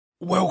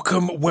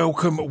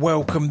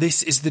Welcome.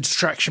 This is the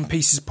Distraction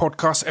Pieces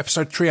podcast,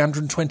 episode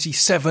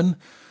 327.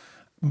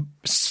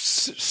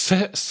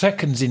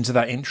 Seconds into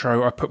that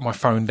intro, I put my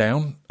phone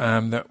down.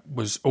 That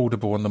was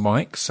audible on the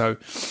mic, so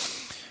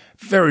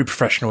very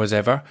professional as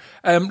ever.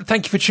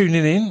 Thank you for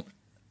tuning in.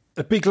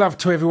 A big love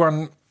to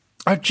everyone.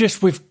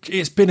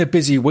 It's been a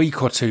busy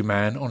week or two,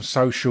 man, on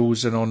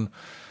socials and on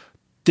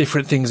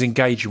different things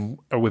engaging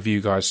with you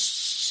guys.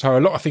 So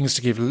a lot of things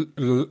to give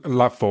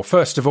love for.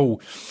 First of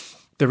all,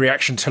 the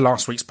reaction to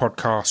last week's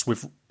podcast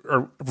with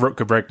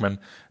Rutger Bregman.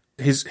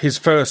 His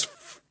first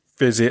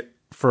visit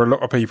for a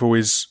lot of people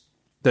is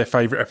their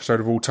favourite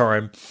episode of all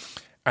time,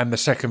 and the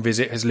second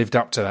visit has lived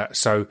up to that.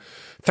 So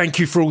thank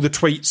you for all the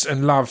tweets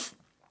and love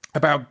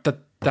about that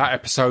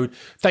episode.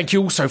 Thank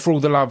you also for all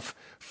the love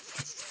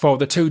for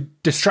the two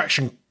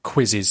distraction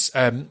quizzes.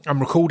 I'm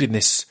recording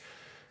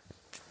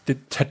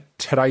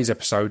today's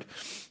episode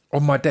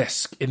on my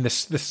desk in the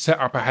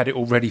setup I had it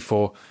all ready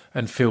for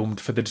and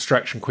filmed for the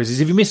distraction quizzes.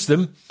 If you missed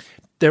them,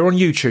 they're on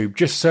YouTube.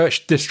 Just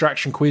search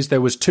distraction quiz. There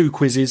was 2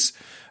 quizzes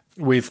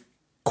with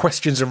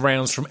questions and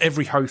rounds from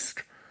every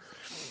host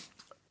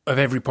of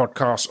every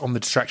podcast on the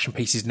Distraction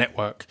Pieces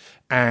network,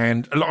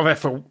 and a lot of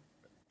effort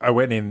I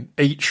went in.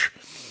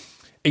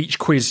 Each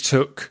quiz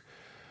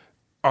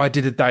I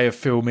did a day of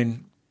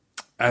filming,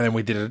 and then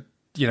we did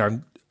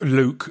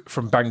Luke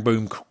from Bang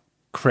Boom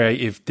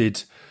Creative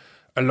did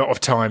a lot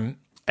of time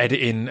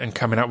editing and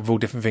coming up with all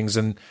different things,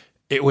 and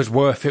it was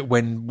worth it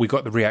when we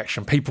got the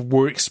reaction. People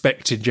were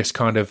expecting just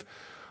kind of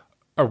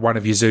one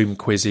of your Zoom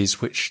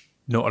quizzes, which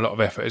not a lot of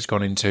effort has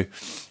gone into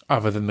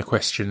other than the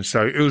questions.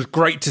 So it was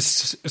great to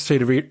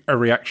see a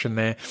reaction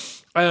there.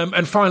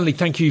 And finally,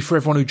 thank you for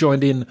everyone who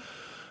joined in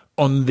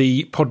on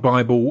the Pod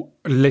Bible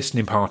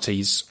listening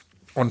parties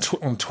on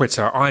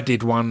Twitter. I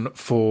did one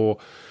for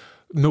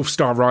North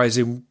Star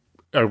Rising,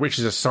 which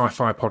is a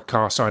sci-fi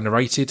podcast I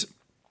narrated,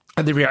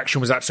 and the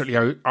reaction was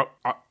absolutely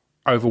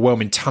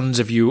overwhelming. Tons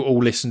of you all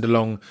listened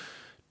along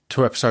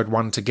to episode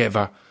 1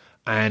 together,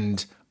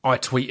 and I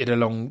tweeted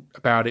along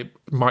about it.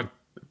 Mike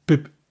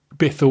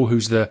Bithell,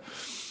 who's the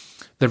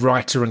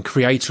writer and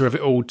creator of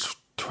it all,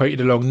 tweeted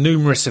along.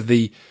 Numerous of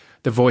the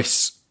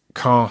voice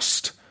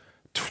cast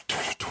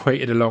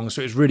tweeted along,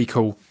 so it was really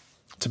cool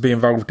to be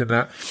involved in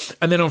that.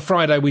 And then on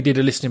Friday we did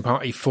a listening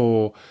party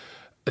for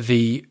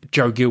the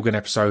Joe Gilgan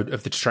episode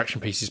of the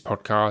Distraction Pieces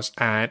podcast,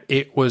 and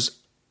it was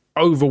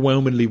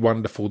overwhelmingly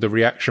wonderful, the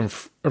reaction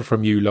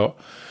from you lot.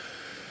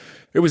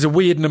 It was a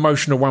weird and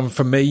emotional one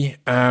for me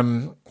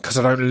because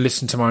I don't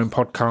listen to my own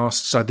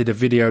podcasts. I did a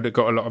video that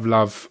got a lot of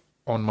love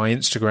on my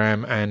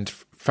Instagram and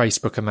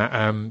Facebook and that,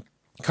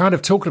 kind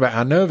of talking about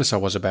how nervous I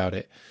was about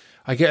it.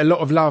 I get a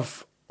lot of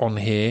love on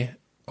here,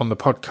 on the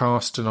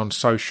podcast and on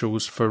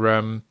socials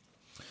for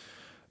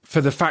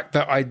the fact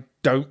that I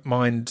don't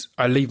mind.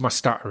 I leave my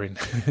stuttering.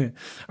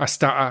 I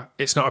stutter.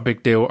 It's not a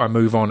big deal. I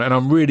move on. And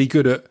I'm really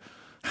good at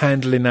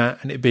handling that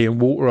and it being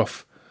water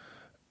off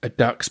a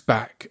duck's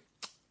back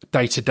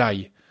day to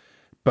day.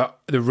 But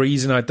the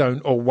reason I don't,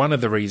 or one of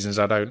the reasons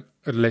I don't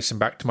listen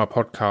back to my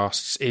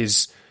podcasts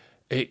is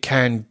it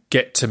can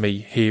get to me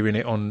hearing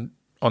it on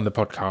the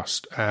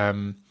podcast.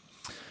 And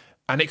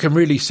it can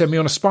really send me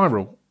on a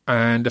spiral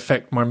and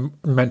affect my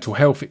mental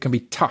health. It can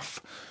be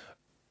tough.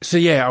 So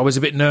yeah, I was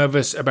a bit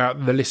nervous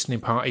about the listening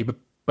party,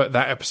 but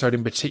that episode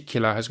in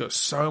particular has got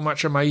so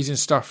much amazing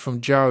stuff from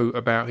Joe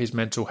about his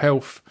mental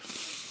health,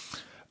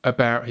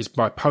 about his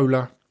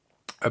bipolar,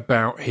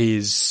 about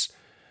his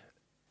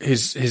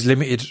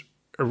limited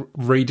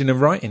reading and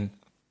writing,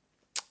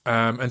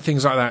 and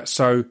things like that.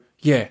 So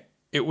yeah,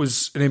 it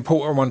was an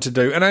important one to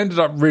do, and I ended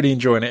up really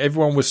enjoying it.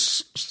 Everyone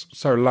was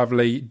so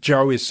lovely.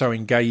 Joe is so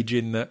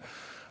engaging that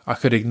I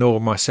could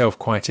ignore myself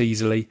quite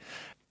easily,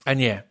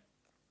 and yeah,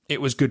 it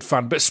was good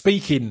fun. But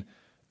speaking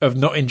of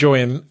not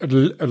enjoying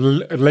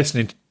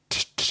listening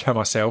to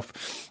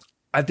myself,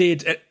 I've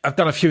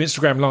done a few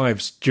Instagram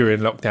lives during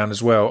lockdown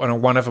as well, and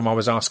on one of them I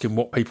was asking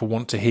what people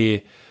want to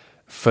hear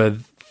for.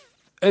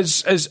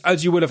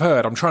 As you will have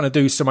heard, I'm trying to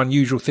do some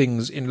unusual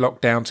things in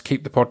lockdown to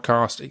keep the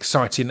podcast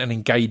exciting and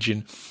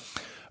engaging.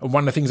 And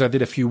one of the things I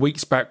did a few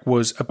weeks back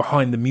was a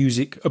behind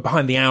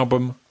the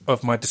album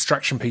of my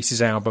Distraction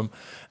Pieces album,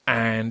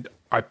 and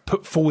I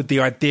put forward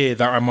the idea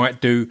that I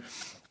might do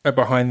a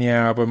behind the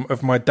album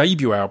of my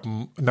debut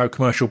album, No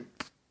Commercial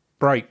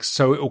Breaks.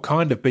 So it will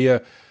kind of be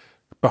a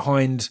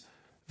behind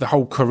the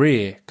whole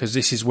career, because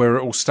this is where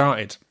it all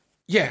started.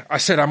 Yeah, I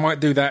said I might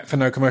do that for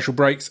No Commercial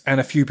Breaks, and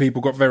a few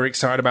people got very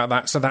excited about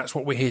that, so that's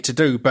what we're here to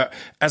do. But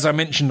as I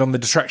mentioned on the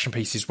Distraction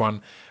Pieces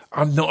one,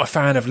 I'm not a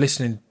fan of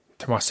listening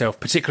to myself,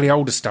 particularly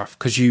older stuff,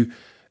 because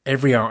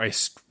every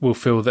artist will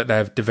feel that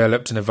they've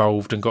developed and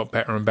evolved and got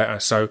better and better.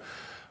 So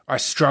I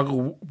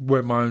struggle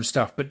with my own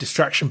stuff, but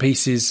Distraction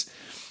Pieces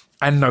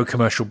and No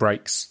Commercial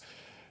Breaks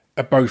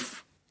are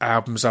both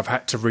albums I've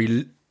had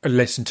to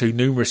listen to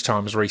numerous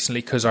times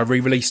recently because I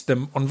re-released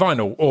them on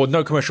vinyl. Or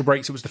No Commercial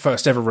Breaks, it was the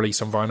first ever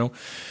release on vinyl,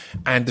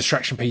 and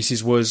Distraction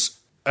Pieces was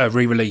a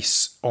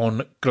re-release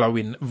on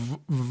glowing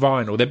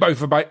vinyl. They're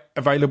both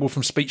available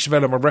from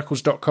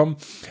speechdevelopmentrecords.com.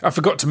 I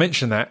forgot to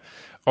mention that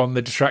on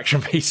the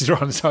Distraction Pieces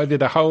run. So I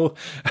did a whole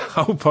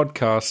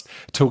podcast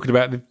talking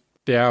about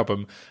the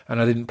album,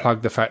 and I didn't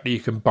plug the fact that you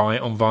can buy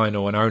it on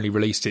vinyl, and I only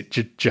released it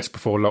just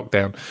before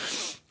lockdown.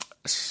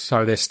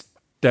 So they're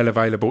still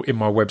available in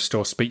my web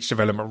store,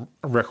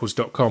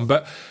 speechdevelopmentrecords.com.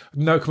 But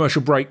No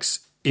Commercial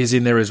Breaks is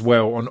in there as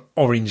well on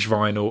orange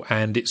vinyl,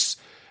 and it's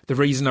the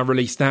reason I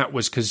released that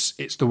was because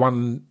it's the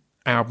one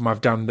album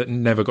I've done that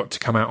never got to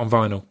come out on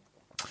vinyl,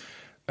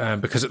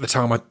 because at the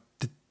time I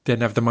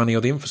didn't have the money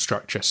or the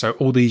infrastructure. So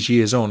all these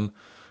years on,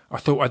 I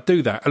thought I'd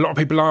do that. A lot of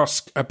people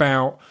ask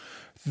about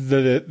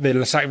the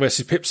Lesak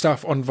versus Pip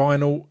stuff on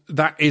vinyl.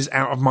 That is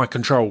out of my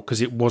control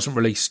because it wasn't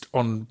released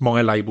on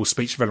my label,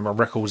 Speech Development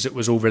Records. It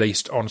was all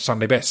released on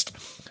Sunday Best.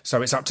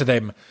 So it's up to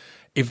them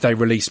if they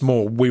release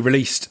more. We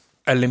released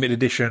a limited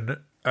edition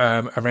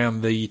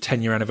around the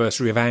 10-year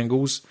anniversary of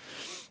Angles,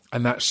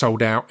 and that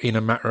sold out in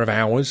a matter of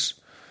hours.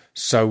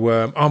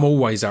 So I'm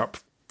always up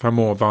for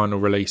more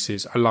vinyl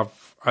releases. I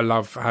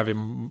love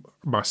having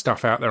my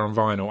stuff out there on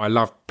vinyl. I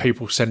love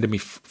people sending me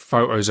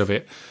photos of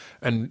it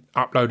and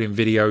uploading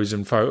videos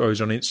and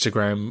photos on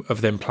Instagram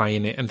of them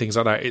playing it and things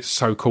like that. It's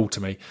so cool to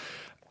me.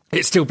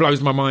 It still blows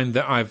my mind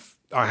that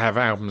I have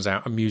albums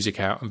out and music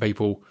out and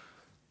people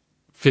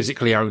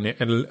physically own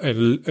it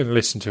and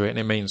listen to it, and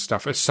it means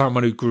stuff. As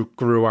someone who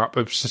grew up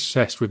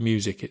obsessed with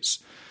music, it's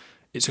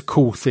a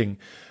cool thing.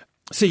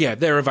 So yeah,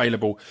 they're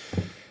available.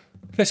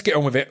 Let's get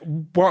on with it.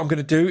 What I'm going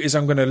to do is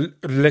I'm going to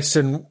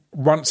listen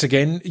once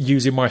again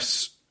using my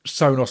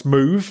Sonos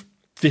Move.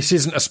 This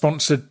isn't a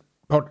sponsored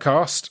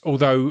podcast,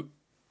 although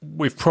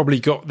we've probably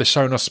got the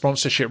Sonos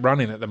sponsorship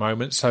running at the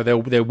moment, so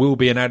there will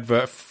be an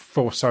advert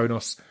for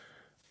Sonos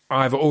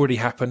either already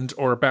happened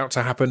or about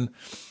to happen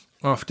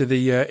after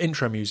the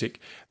intro music.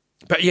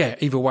 But yeah,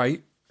 either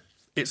way,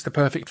 it's the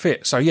perfect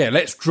fit. So yeah,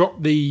 let's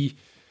drop the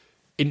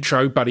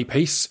intro buddy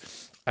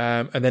piece,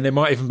 and then there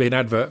might even be an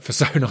advert for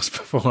Sonos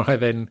before I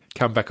then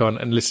come back on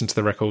and listen to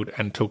the record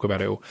and talk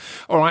about it all.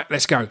 All right,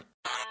 let's go.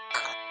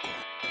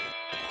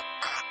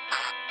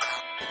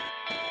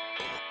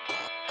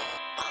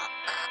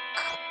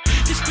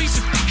 This piece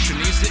of fiction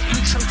is the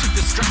intro to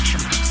Distraction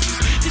Pieces.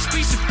 This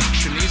piece of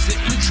fiction is the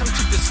intro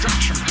to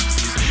Distraction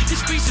Pieces.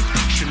 This piece of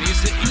fiction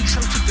is the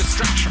intro to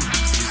Distraction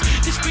Pieces.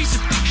 This piece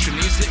of fiction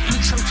is the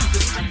intro to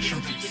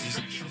Distraction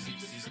Pieces.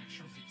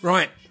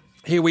 Right,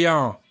 here we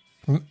are.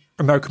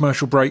 No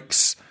commercial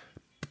breaks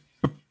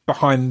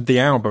behind the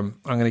album.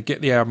 I'm going to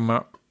get the album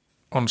up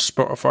on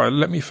Spotify.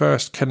 Let me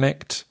first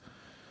connect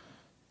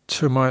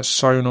to my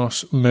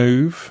Sonos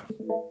Move.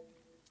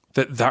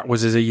 That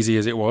was as easy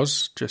as it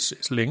was. Just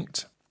it's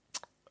linked.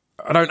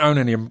 I don't own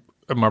any of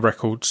my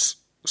records,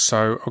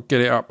 so I'll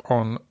get it up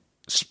on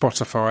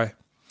Spotify.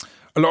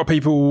 A lot of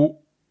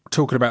people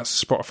talking about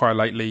Spotify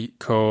lately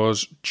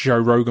because Joe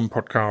Rogan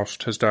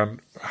podcast has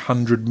done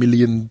 $100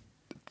 million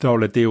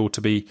deal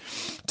to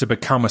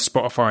become a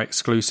Spotify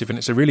exclusive, and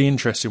it's a really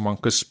interesting one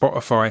because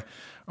Spotify,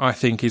 I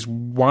think, is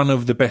one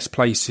of the best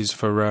places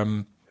for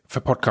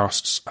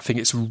podcasts. I think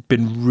it's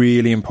been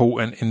really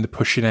important in the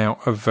pushing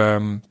out of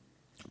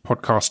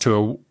podcasts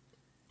to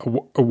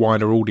a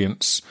wider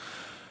audience,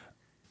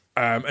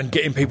 and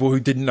getting people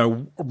who didn't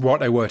know what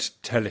they were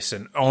to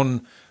listen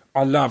on.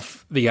 I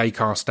love the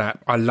Acast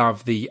app. I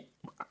love the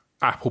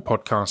Apple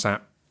Podcast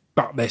app,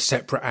 but they're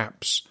separate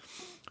apps.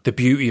 The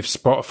beauty of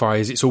Spotify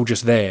is it's all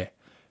just there.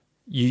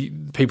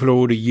 People are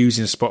already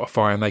using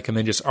Spotify, and they can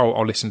then just,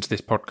 I'll listen to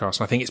this podcast.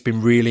 And I think it's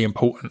been really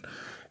important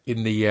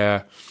in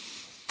the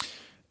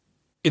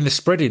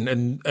spreading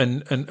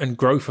and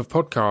growth of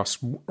podcasts.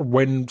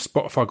 When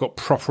Spotify got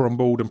proper on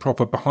board and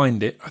proper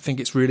behind it, I think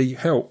it's really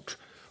helped.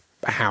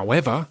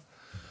 However,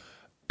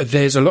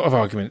 there's a lot of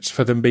arguments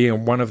for them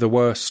being one of the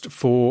worst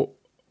for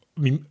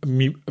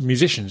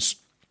musicians.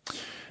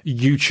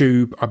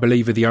 YouTube, I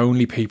believe, are the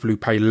only people who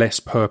pay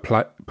less per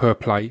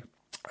play.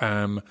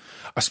 I've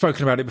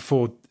spoken about it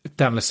before.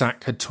 Dan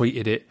Lesak had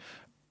tweeted it,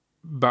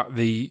 but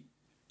the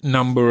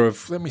number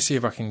of, let me see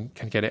if I can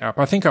get it up.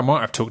 I think I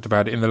might have talked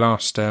about it in the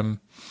last one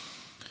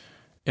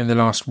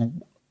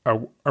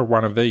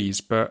of these,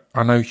 but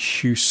I know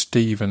Hugh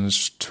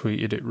Stevens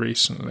tweeted it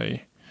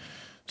recently.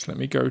 So let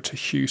me go to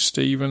Hugh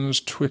Stevens'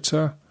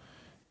 Twitter.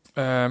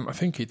 I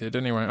think he did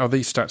anyway. Oh,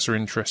 these stats are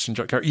interesting.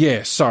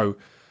 Yeah, so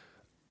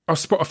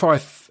Spotify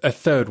a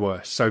third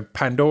worst. So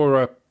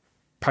Pandora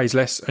pays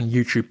less and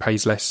YouTube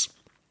pays less.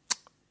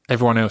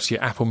 Everyone else,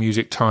 your Apple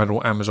Music,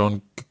 Tidal,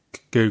 Amazon,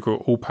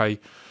 Google, all pay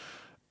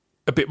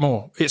a bit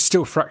more. It's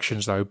still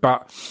fractions though,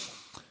 but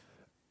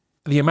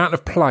the amount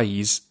of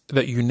plays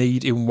that you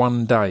need in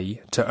one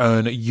day to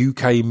earn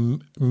UK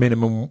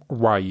minimum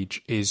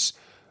wage is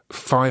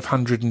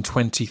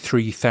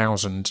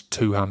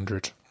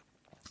 523,200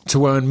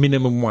 to earn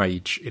minimum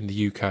wage in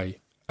the UK.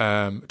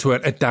 To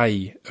earn a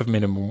day of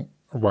minimum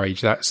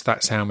wage,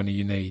 that's how many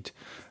you need.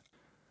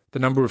 The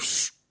number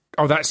of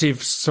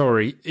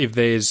if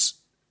there's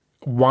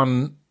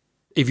one,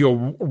 if you're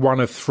one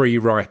of three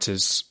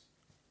writers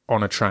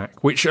on a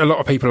track, which a lot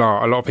of people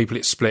are. A lot of people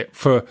it's split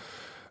for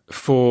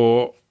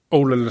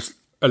all of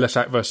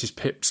Lesak versus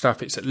Pip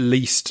stuff. It's at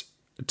least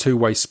a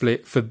two-way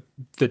split for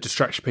the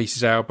Distraction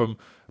Pieces album.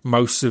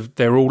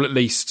 They're all at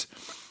least,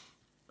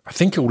 I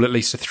think all at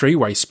least a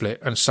three-way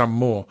split and some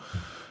more.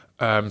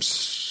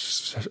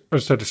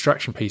 So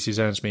Distraction Pieces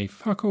earns me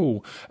fuck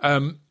all.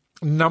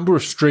 Number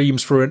of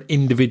streams for an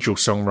individual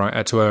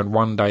songwriter to earn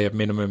 1 day of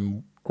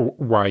minimum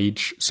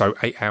wage, so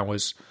 8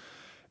 hours,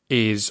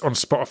 is on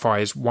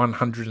Spotify is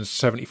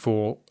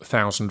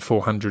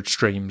 174,400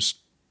 streams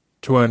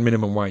to earn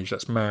minimum wage.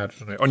 That's mad,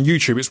 isn't it? On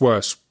YouTube, it's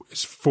worse.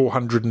 It's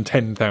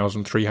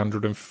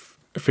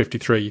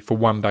 410,353 for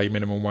 1 day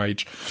minimum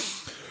wage.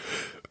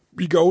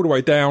 You go all the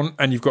way down,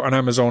 and you've got on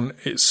Amazon,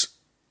 it's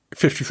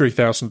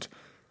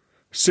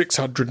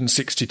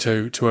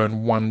 53,662 to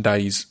earn 1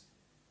 day's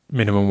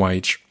minimum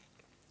wage.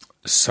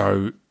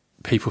 So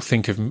people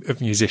think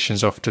of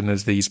musicians often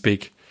as these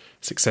big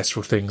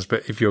successful things,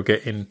 but if you're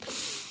getting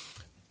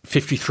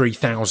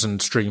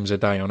 53,000 streams a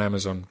day on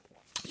Amazon,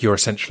 you're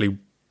essentially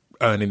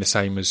earning the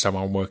same as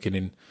someone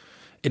working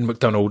in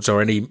McDonald's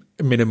or any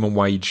minimum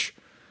wage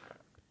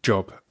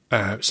job.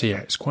 So yeah,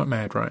 it's quite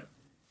mad, right?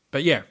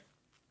 But yeah,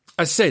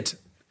 as said,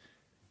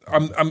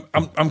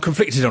 I'm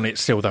conflicted on it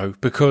still though,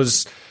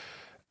 because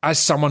as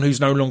someone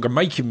who's no longer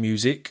making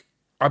music,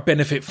 I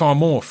benefit far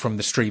more from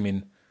the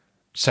streaming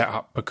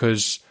setup,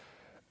 because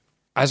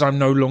as I'm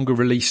no longer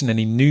releasing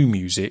any new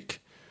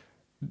music,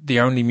 the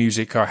only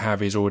music I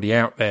have is already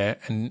out there,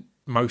 and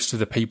most of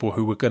the people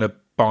who were going to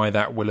buy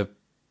that will have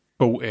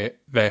bought it.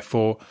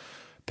 Therefore,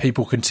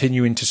 people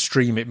continuing to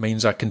stream it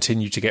means I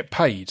continue to get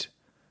paid,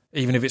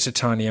 even if it's a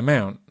tiny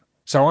amount.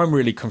 So I'm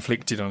really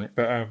conflicted on it,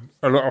 but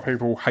a lot of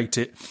people hate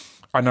it.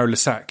 I know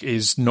Lesac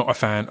is not a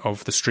fan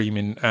of the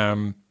streaming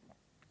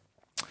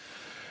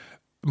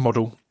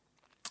model,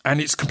 and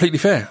it's completely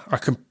fair. I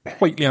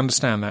completely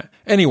understand that.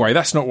 Anyway,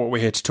 that's not what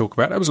we're here to talk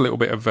about. That was a little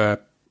bit of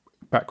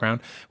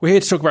background. We're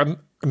here to talk about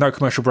No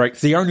Commercial Break.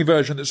 The only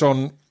version that's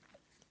on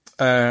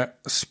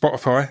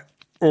Spotify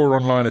or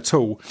online at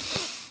all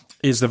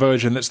is the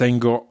version that's then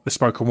got the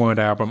spoken word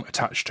album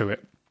attached to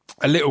it.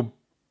 A little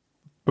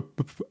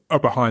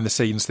behind the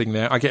scenes thing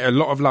there. I get a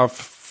lot of love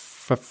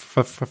for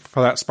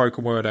that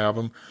spoken word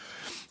album.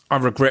 I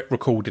regret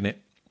recording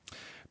it,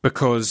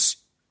 because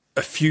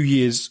a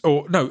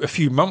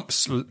few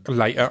months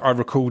later, I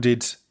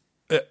recorded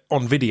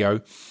on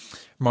video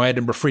my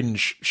Edinburgh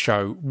Fringe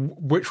show,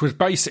 which was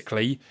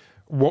basically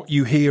what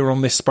you hear on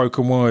this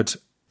spoken word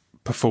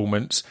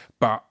performance,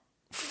 but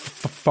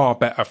far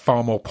better,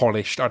 far more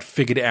polished. I'd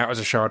figured it out as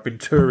a show. I'd been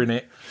touring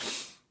it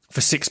for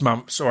 6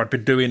 months, or I'd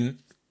been doing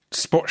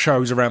spot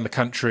shows around the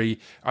country.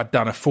 I'd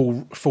done a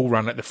full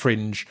run at the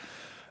Fringe,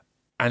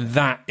 and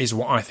that is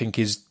what I think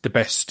is the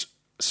best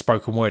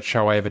spoken word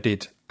show I ever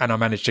did. And I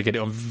managed to get it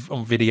on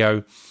video,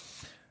 and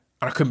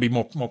I couldn't be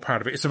more proud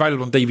of it. It's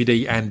available on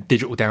DVD and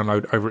digital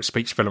download over at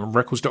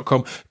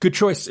speechdevelopmentrecords.com. Good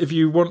choice if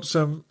you want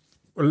some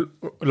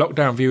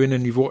lockdown viewing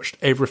and you've watched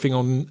everything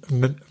on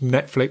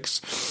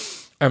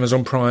Netflix,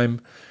 Amazon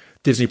Prime,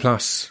 Disney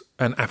Plus,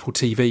 and Apple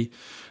TV.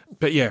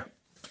 But yeah,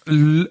 a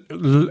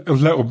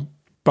little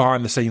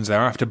behind the scenes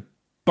there. I have to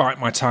bite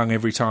my tongue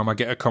every time I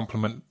get a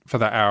compliment for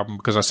that album,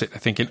 because I sit there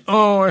thinking,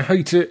 oh, I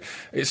hate it.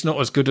 It's not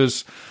as good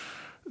as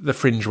the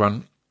Fringe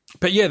one.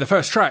 But yeah, the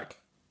first track,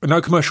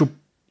 No Commercial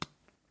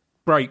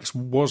Breaks,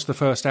 was the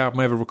first album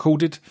I ever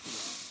recorded.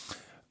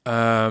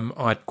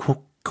 I'd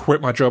quit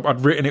my job.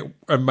 I'd written it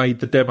and made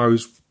the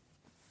demos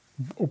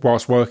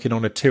whilst working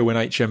on a till in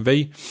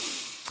HMV.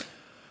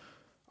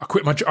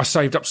 I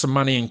saved up some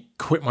money and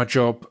quit my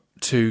job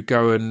to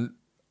go, and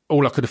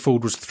all I could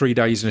afford was 3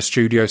 days in a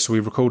studio, so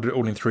we recorded it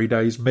all in 3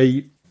 days.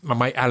 Me, my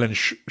mate Alan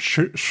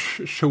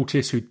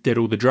Schultis, who did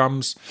all the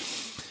drums,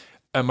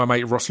 and my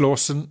mate Ross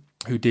Lawson,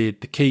 who did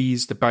the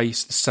keys, the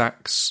bass, the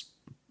sax,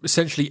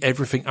 essentially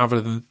everything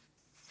other than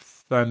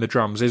the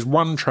drums. There's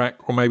one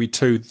track, or maybe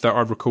two, that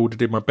I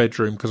recorded in my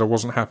bedroom because I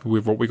wasn't happy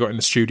with what we got in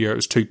the studio. It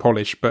was too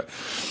polished. But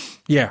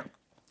yeah,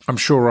 I'm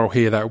sure I'll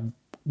hear that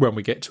when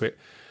we get to it.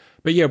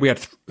 But yeah, we had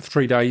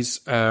 3 days.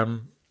 I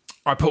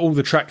put all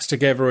the tracks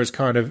together as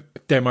kind of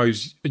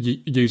demos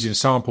using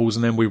samples,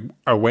 and then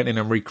I went in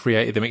and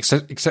recreated them,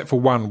 except for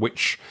one,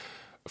 which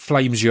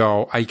Flames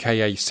Jarl,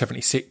 aka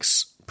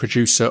 76,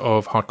 producer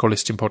of Hardcore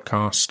Listing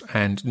Podcast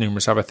and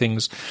numerous other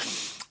things,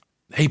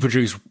 he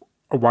produced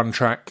one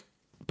track,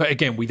 but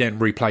again we then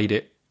replayed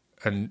it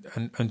and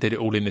did it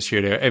all in the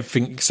studio.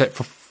 Everything except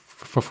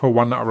for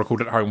one that I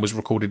recorded at home was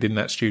recorded in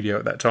that studio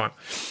at that time.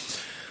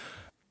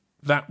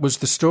 That was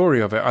the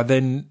story of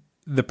it.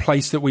 The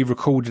place that we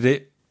recorded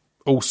it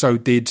also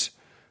did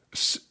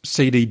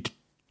CD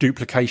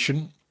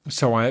duplication,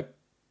 so I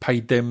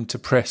paid them to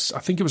press, I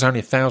think it was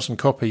only 1,000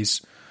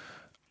 copies.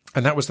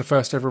 And that was the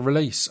first ever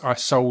release. I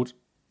sold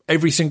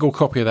every single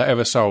copy that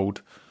ever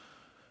sold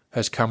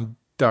has come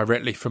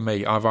directly from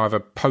me. I've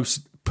either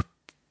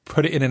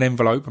put it in an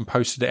envelope and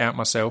posted it out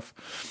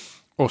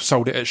myself, or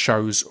sold it at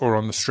shows or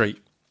on the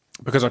street.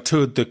 Because I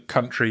toured the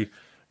country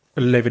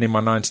living in my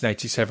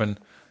 1987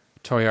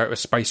 Toyota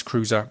Space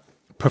Cruiser,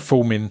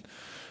 performing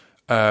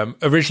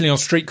Originally on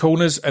street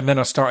corners, and then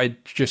I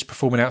started just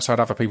performing outside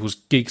other people's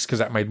gigs because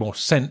that made more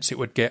sense. It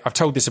would get, I've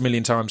told this a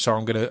million times, so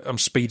I'm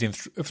speeding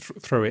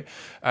through it.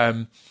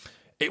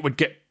 It would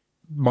get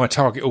my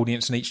target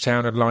audience in each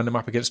town and line them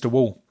up against a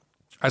wall.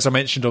 As I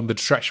mentioned on the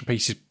distraction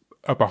pieces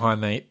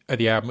behind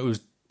the album, it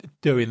was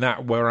doing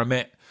that where I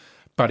met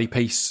Buddy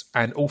Peace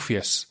and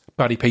Orpheus.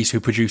 Buddy Peace, who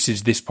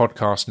produces this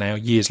podcast now,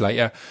 years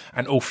later,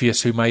 and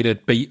Orpheus, who made a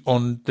beat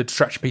on the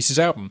Distraction Pieces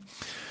album.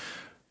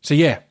 So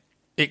yeah,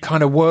 it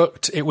kind of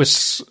worked. It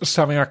was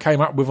something I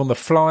came up with on the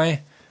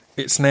fly.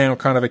 It's now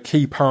kind of a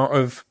key part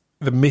of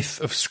the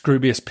myth of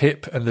Scroobius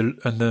Pip and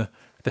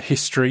the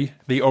history,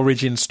 the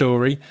origin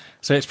story.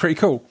 So it's pretty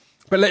cool.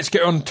 But let's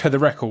get on to the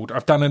record.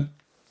 I've done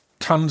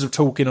tons of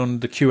talking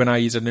on the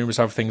Q&As and numerous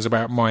other things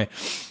about my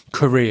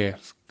career.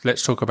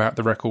 Let's talk about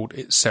the record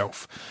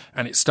itself.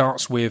 And it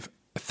starts with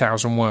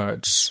 1,000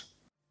 Words.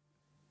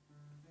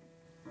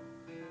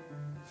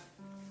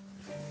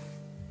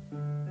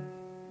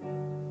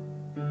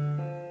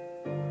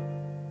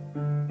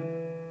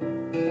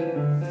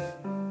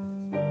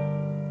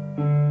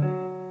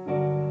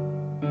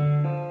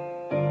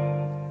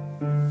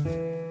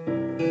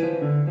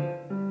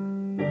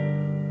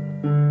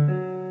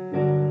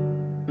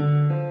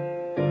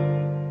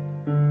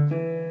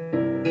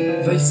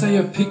 They say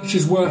a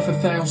picture's worth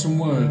 1,000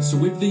 words. So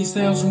with these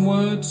 1,000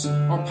 words,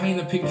 I'll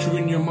paint a picture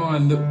in your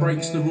mind that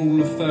breaks the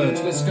rule of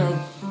thirds. Let's go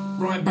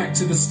right back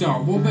to the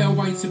start. What better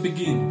way to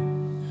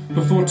begin?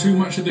 Before too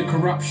much of the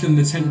corruption,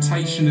 the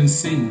temptation and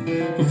sin.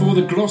 Before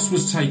the gloss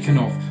was taken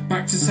off.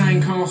 Back to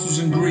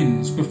sandcastles and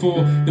grins.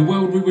 Before the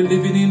world we were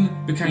living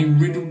in became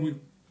riddled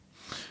with...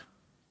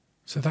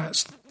 So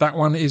that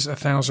one is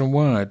 1,000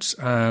 words.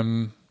 A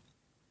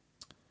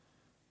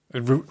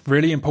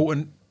really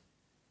important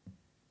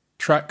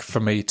track for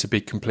me, to be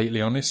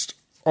completely honest.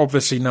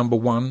 Obviously, number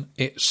one,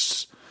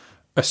 it's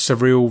a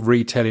surreal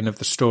retelling of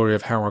the story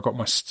of how I got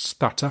my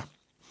stutter.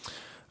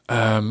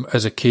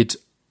 As a kid,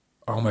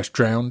 I almost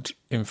drowned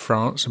in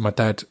France, and my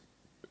dad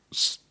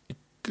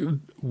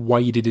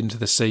waded into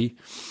the sea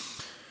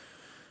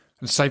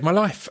and saved my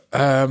life.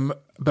 But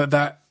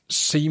that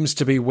seems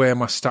to be where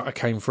my stutter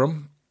came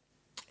from.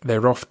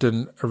 They're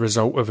often a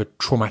result of a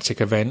traumatic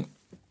event.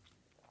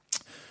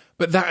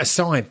 But that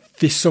aside,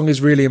 this song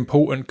is really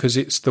important because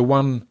it's the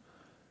one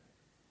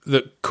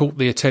that caught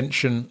the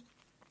attention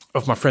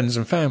of my friends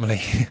and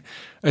family.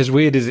 As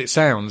weird as it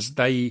sounds,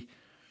 the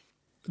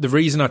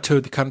reason I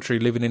toured the country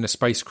living in a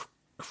space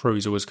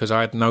cruiser was because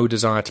I had no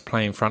desire to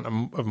play in front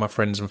of my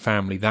friends and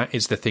family. That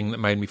is the thing that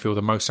made me feel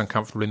the most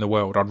uncomfortable in the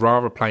world. I'd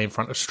rather play in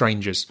front of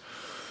strangers.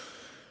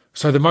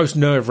 So the most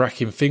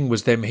nerve-wracking thing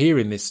was them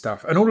hearing this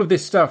stuff. And all of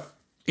this stuff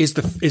is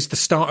the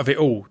start of it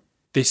all.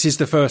 This is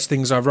the first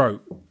things I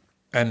wrote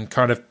and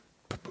kind of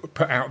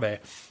put out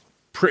there.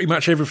 Pretty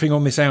much everything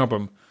on this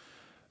album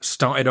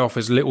started off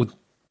as little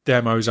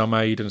demos I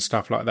made and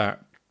stuff like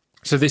that.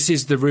 So this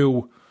is the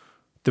real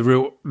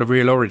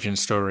origin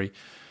story.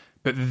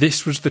 But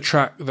this was the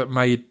track that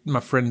made my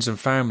friends and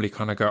family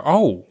kind of go,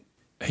 oh,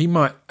 he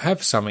might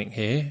have something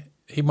here.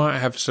 He might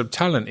have some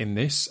talent in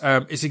this.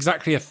 It's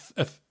exactly a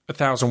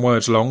 1,000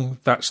 words long.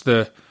 That's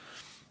the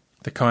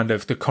kind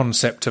of the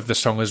concept of the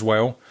song as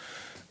well,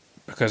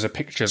 because a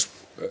picture's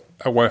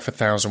are worth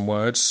 1,000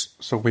 words.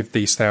 So with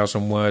these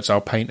 1,000 words, I'll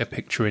paint a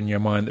picture in your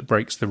mind that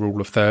breaks the rule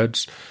of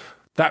thirds.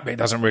 That bit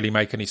doesn't really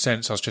make any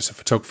sense. I was just a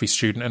photography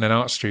student and an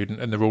art student,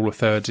 and the rule of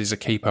thirds is a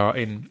key part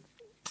in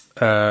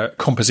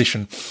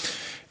composition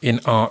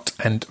in art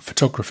and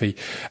photography.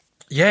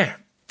 Yeah,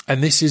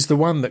 and this is the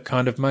one that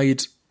kind of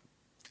made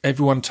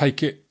everyone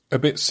take it a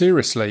bit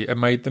seriously and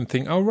made them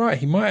think, oh, right,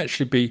 he might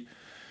actually be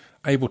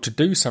able to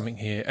do something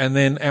here. And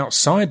then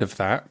outside of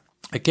that,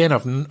 again,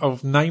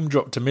 I've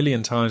name-dropped a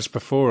million times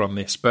before on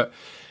this, but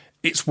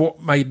it's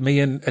what made me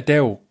and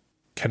Adele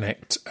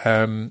connect.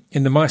 In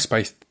the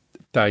MySpace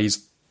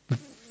days,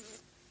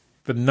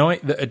 the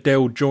night that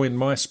Adele joined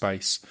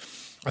MySpace,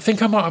 I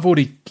think I might have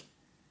already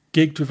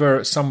gigged with her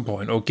at some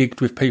point, or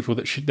gigged with people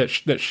that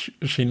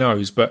she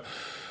knows, but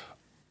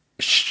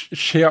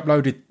she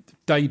uploaded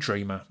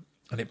Daydreamer,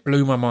 and it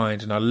blew my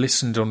mind, and I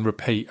listened on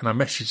repeat, and I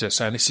messaged her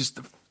saying, this is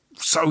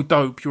so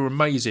dope, you're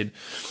amazing.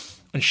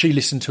 And she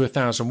listened to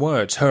 1,000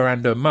 words, her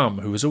and her mum,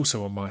 who was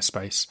also on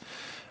MySpace.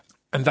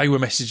 And they were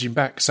messaging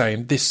back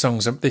saying, this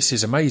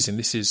is amazing.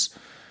 It's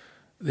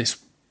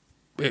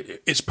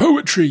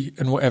poetry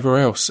and whatever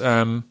else.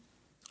 And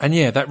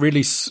yeah, that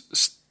really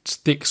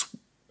sticks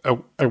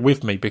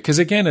with me. Because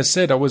again, as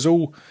said, I was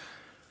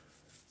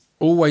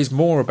always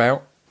more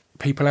about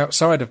people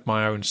outside of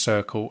my own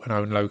circle and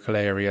own local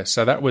area.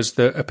 So that was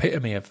the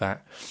epitome of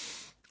that.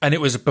 And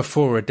it was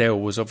before Adele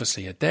was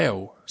obviously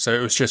Adele. So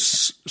it was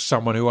just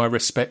someone who I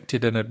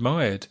respected and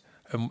admired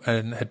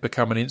and had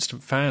become an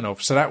instant fan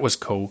of. So that was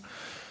cool.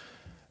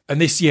 And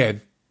this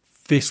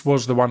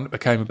was the one that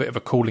became a bit of a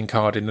calling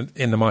card in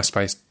the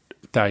MySpace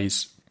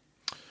days.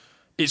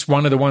 It's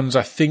one of the ones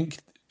I think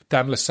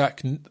Dan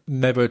Lessac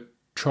never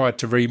tried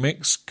to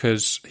remix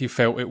because he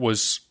felt it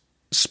was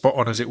spot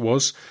on as it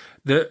was.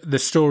 The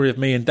story of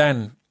me and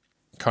Dan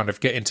kind of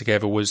getting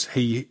together was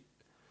he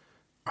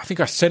I think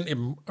I sent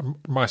him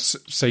my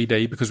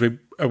CD because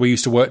we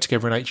used to work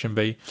together in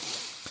HMV,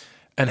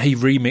 and he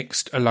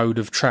remixed a load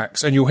of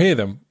tracks, and you'll hear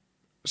them.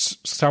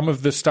 Some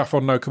of the stuff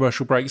on No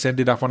Commercial Breaks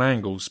ended up on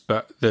Angles,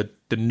 but the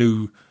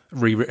new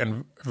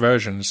rewritten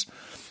versions.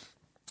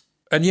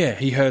 And yeah,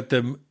 he heard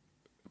them,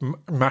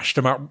 mashed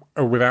them up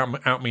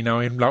without me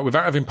knowing, like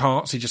without having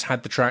parts. He just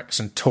had the tracks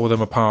and tore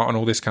them apart and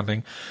all this kind of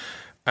thing,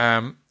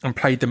 and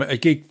played them at a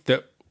gig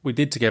that we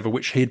did together,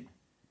 which he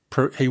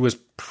was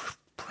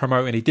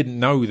promoting. He didn't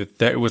know that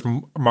it was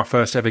my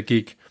first ever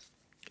gig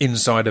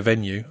inside a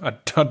venue.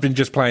 I'd been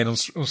just playing on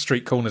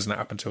street corners and that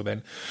up until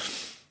then.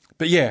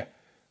 But yeah,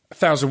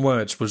 1,000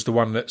 Words was the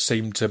one that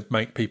seemed to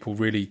make people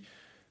really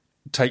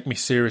take me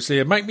seriously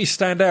and make me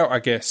stand out, I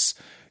guess.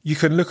 You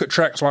can look at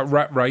tracks like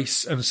Rat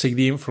Race and see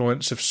the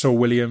influence of Saul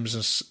Williams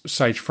and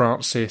Sage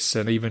Francis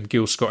and even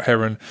Gil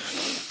Scott-Heron.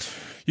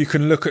 You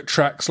can look at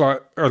tracks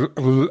like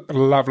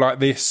Love Like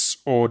This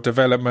or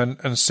Development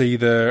and see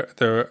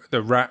the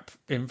rap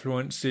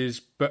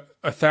influences, but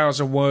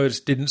 1,000 Words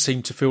didn't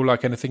seem to feel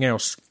like anything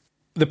else.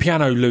 The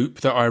piano loop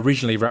that I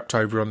originally rapped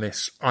over on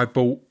this, I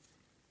bought.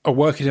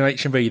 Working in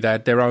HMV, they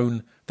had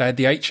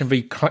the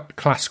HMV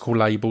classical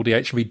label, the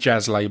HMV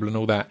jazz label and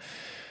all that.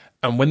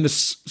 And when the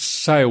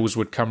sales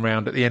would come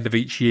round at the end of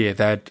each year,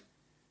 they'd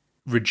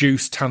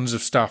reduce tons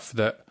of stuff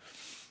that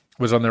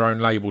was on their own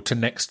label to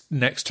next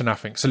to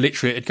nothing. So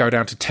literally it'd go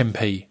down to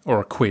 10p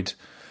or a quid.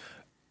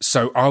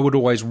 So I would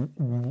always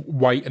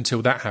wait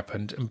until that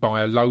happened and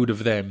buy a load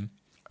of them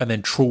and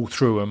then trawl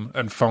through them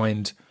and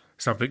find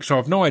something. So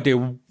I've no idea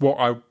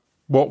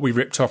what we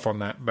ripped off on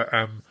that, but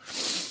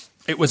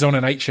it was on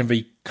an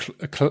HMV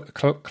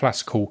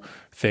classical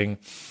thing.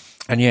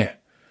 And yeah,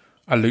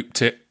 I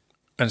looped it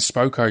and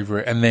spoke over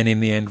it. And then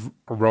in the end,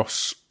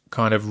 Ross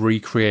kind of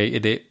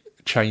recreated it,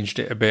 changed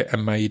it a bit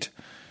and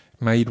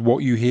made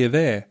what you hear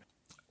there.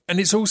 And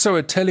it's also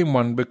a telling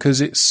one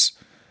because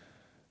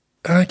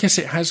I guess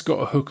it has got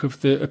a hook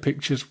of a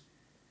picture's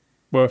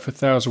worth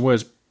 1,000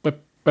 words,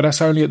 but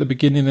that's only at the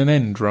beginning and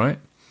end, right?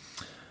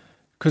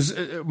 Because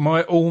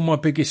all my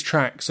biggest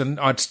tracks, and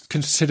I'd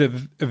consider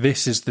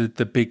this as the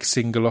big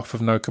single off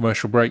of No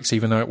Commercial Breaks,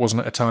 even though it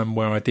wasn't at a time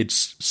where I did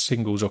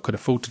singles or could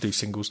afford to do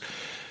singles.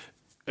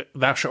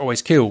 Thou Shalt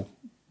Always Kill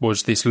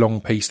was this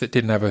long piece that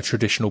didn't have a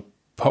traditional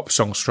pop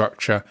song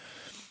structure,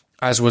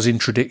 as was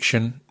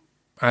Introduction,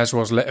 as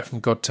was Letter from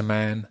God to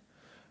Man,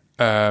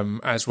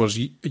 as was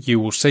You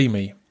Will See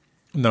Me.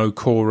 No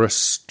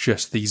chorus,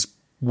 just these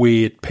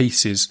weird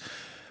pieces.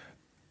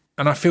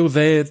 And I feel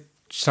they're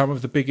some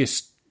of the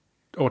biggest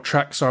or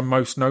tracks I'm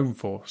most known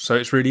for. So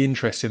it's really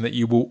interesting that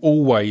you will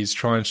always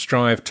try and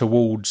strive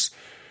towards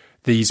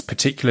these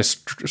particular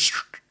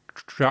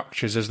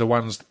structures as the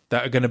ones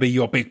that are going to be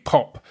your big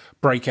pop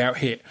breakout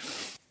hit.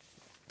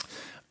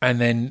 And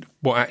then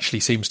what actually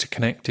seems to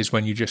connect is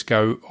when you just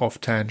go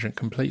off tangent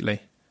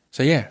completely.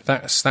 So yeah,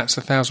 that's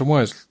 1,000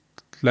 Words.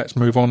 Let's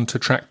move on to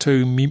track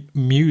 2,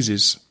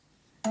 Muses.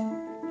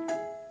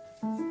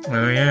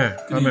 Oh yeah,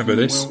 I remember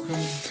this. Welcome.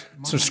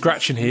 Some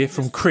scratching here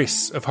from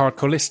Chris of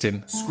Hardcore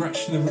Listing.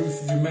 Scratching the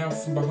roof of your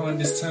mouth and behind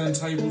his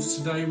turntables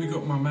today we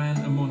got my man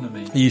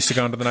Amonami. He used to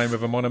go under the name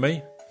of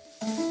Amonami.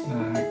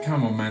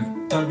 Come on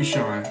man, don't be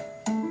shy.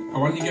 I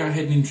want you to go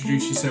ahead and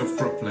introduce yourself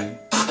properly.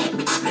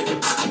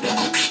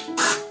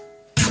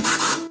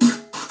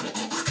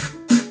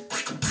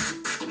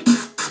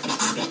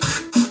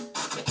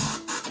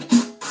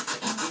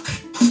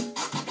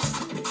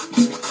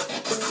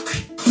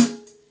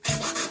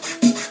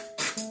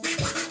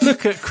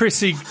 Look at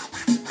Chrissy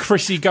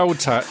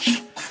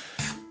Goldtouch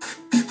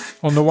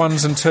on the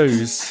ones and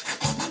twos.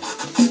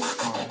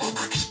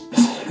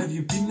 Have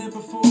you been there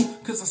before?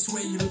 Cause I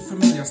swear you look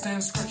familiar. I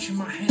stand scratching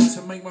my head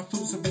to make my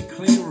thoughts a bit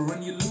clearer,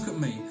 and you look at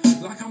me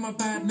like I'm a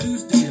bad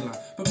news dealer,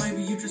 but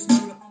maybe you just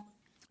know that I'm...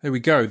 There we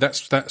go.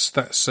 That's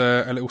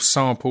a little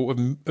sample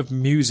of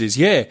Muses.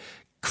 Yeah,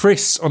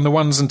 Chris on the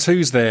ones and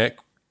twos there.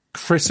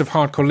 Chris of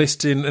Hardcore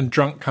Listing and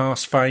Drunk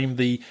Cast fame,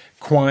 the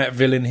quiet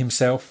villain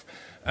himself.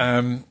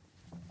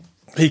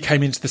 He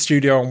came into the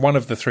studio on one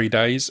of the 3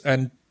 days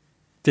and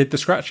did the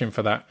scratching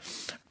for that.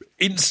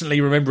 Instantly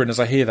remembering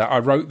as I hear that, I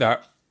wrote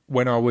that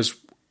when I was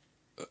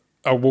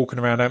walking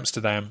around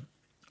Amsterdam.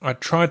 I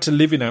tried to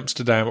live in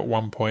Amsterdam at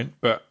one point,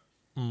 but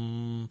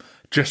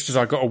just as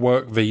I got a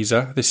work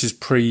visa, this is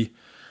pre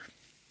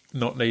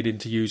not needing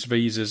to use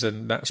visas,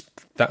 and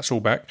that's all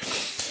back.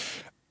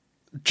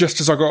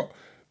 Just as I got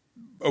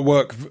a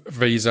work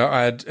visa,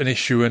 I had an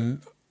issue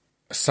and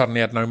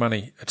suddenly had no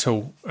money at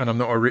all, and I'm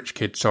not a rich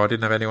kid, so I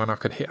didn't have anyone I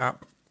could hit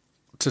up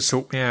to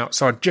sort me out.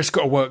 So I'd just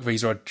got a work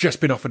visa, I'd just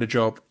been offered a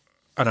job,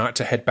 and I had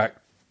to head back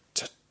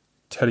to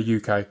the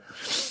UK,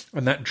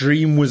 and that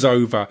dream was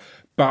over.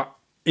 But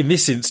in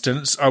this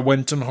instance, I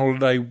went on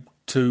holiday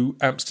to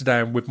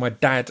Amsterdam with my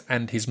dad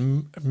and his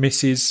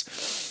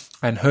missus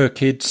and her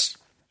kids,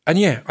 and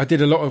yeah, I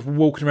did a lot of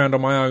walking around on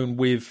my own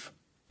with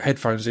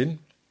headphones in.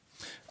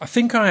 I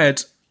think I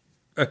had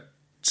a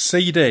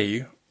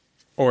CD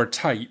or a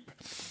tape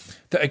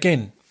that,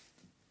 again,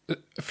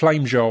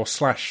 Flamejar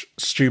 /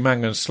 Stu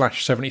Mangan /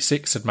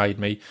 76 had made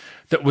me,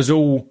 that was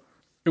all,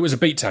 it was a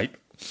beat tape.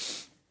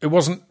 It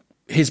wasn't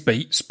his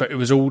beats, but it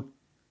was all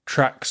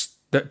tracks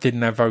that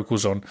didn't have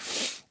vocals on.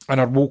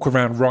 And I'd walk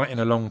around writing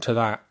along to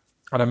that.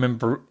 And I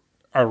remember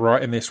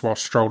writing this while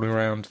strolling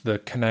around the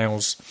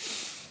canals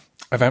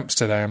of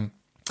Amsterdam.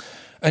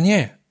 And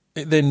yeah,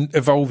 it then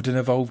evolved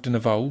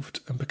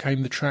and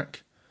became the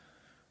track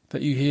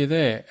that you hear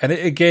there. And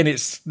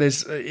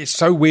it's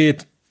so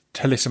weird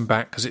to listen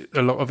back because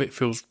a lot of it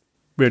feels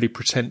really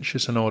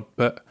pretentious and odd.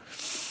 But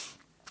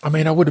I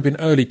mean, I would have been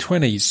early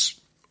 20s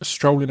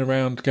strolling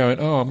around going,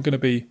 oh, I'm going to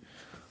be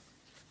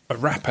a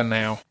rapper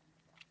now.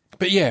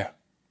 But yeah,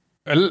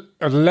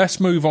 let's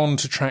move on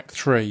to track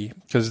 3,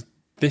 because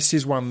this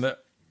is one that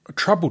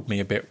troubled me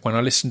a bit when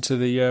I listened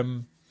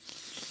to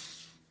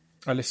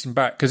I listened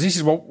back, because this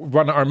is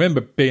one I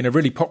remember being a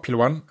really popular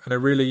one and a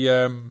really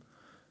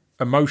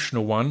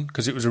emotional one,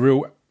 because it was a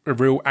real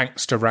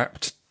angster rap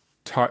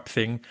type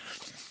thing.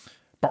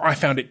 But I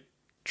found it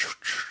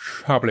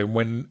troubling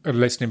when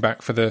listening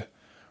back for the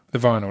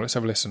vinyl. Let's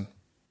have a listen.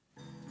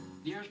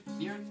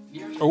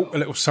 Oh, a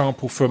little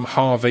sample from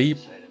Harvey,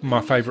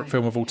 my favourite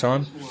film of all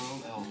time.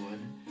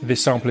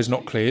 This sample is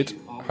not cleared.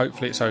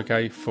 Hopefully it's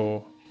okay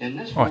for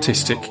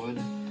artistic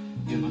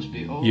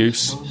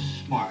use.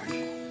 Smart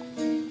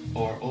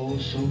or oh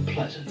so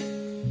pleasant.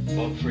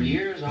 But for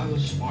years I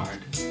was smart.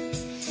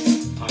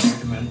 I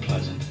recommend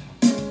pleasant.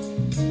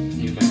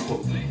 You may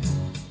quote me.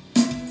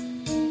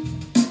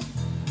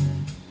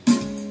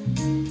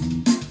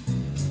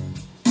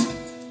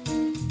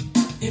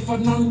 If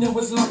I'd known there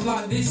was love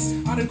like this,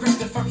 I'd have grabbed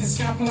the fucking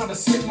scalpel, I'd have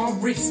slit my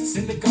wrists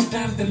in the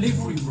goddamn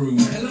delivery room.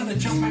 Hell, I'd have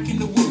jumped back in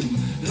the womb.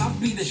 Love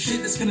be the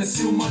shit that's gonna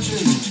seal my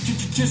doom.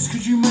 Just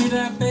cause you made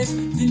that bed,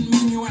 didn't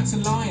mean you had to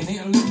lie. And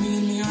it'll look me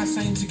in the eye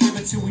saying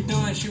together till we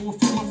die. And shit will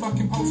feel my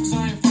fucking pulse cause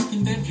I ain't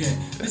fucking dead yet.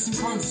 Listen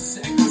close,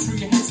 it echoes through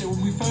your headset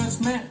when we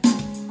first met.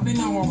 I didn't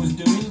know what I was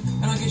doing,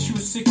 and I guess you were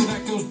sick of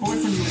that girl's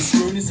boyfriend you were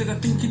screwing. Instead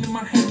of thinking in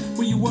my head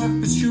were you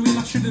worth pursuing,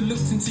 I should have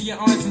looked into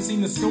your eyes and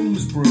seen the storm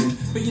was brewing.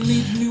 But you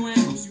need new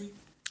angles.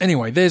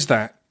 Anyway, there's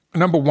that.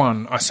 Number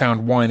 1, I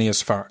sound whiny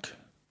as fuck.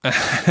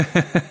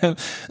 I'm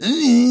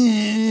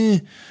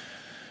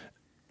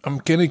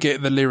gonna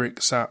get the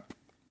lyrics up.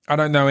 I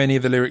don't know any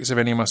of the lyrics of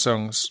any of my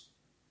songs.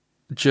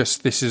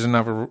 Just this is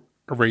another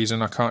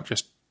reason I can't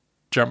just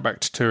jump back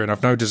to touring.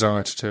 I've no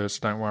desire to tour, so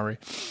don't worry.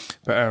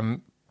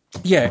 But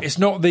yeah, it's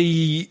not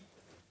the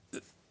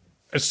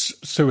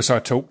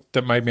Suicide Talk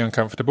that made me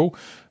uncomfortable.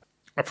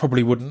 I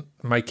probably wouldn't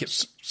make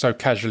it so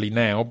casually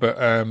now, but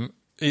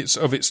it's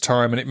of its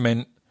time, and it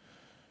meant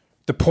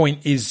the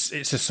point is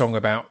it's a song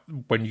about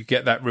when you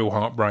get that real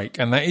heartbreak,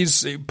 and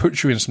it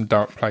puts you in some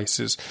dark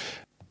places.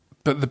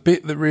 But the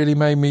bit that really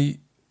made me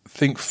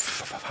think,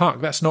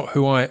 fuck, that's not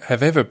who I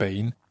have ever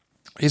been,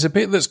 is a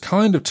bit that's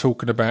kind of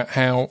talking about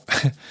how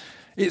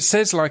it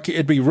says like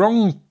it'd be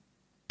wrong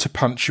to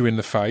punch you in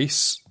the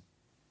face,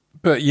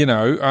 but, you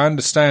know, I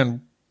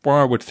understand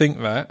why I would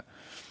think that,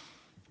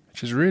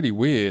 which is really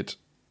weird.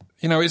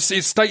 You know, it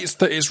states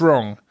that it's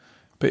wrong,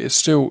 but it's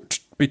still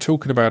be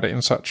talking about it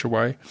in such a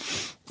way.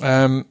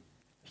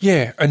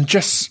 Yeah, and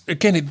just,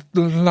 again,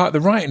 like the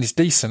writing is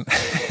decent.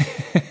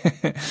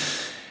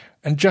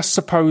 And just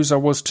suppose I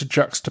was to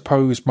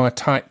juxtapose my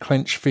tight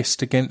clenched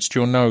fist against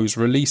your nose,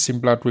 releasing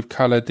blood with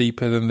colour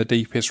deeper than the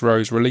deepest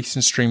rose,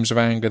 releasing streams of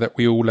anger that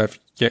we all have,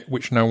 yet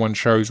which no one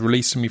shows,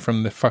 releasing me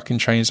from the fucking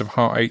chains of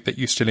heartache that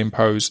you still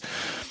impose.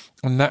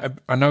 And that,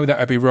 I know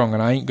that'd be wrong,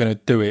 and I ain't going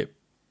to do it,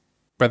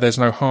 but there's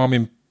no harm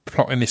in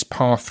plotting this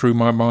path through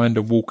my mind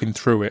and walking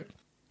through it.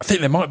 I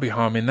think there might be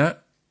harm in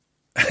that.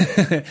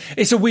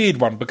 It's a weird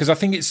one, because I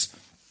think it's,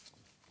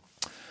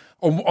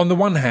 on the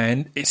one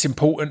hand, it's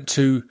important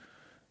to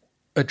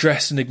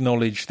address and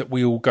acknowledge that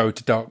we all go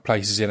to dark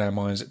places in our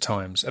minds at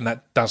times, and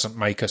that doesn't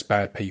make us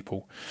bad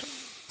people.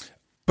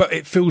 But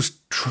it feels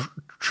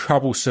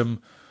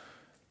troublesome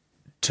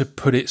to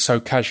put it so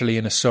casually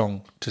in a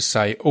song, to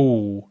say,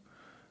 oh,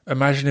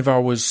 imagine if I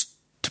was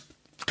to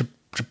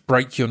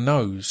break your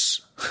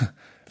nose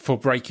for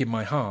breaking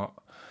my heart.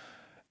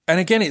 And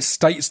again, it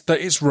states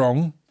that it's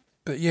wrong,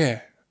 but yeah,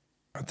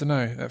 I don't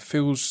know, that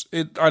feels...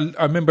 I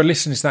remember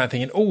listening to that and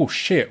thinking, oh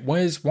shit,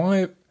 why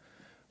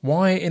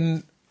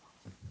in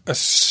a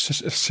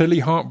silly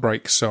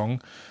heartbreak song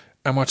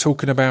am I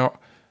talking about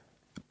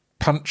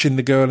punching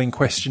the girl in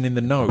question in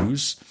the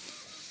nose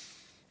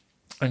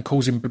and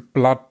causing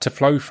blood to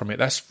flow from it?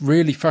 That's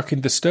really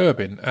fucking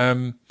disturbing.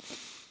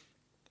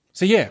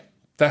 So yeah,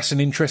 that's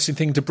an interesting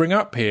thing to bring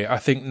up here. I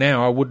think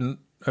now I wouldn't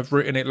have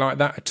written it like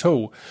that at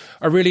all.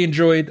 I really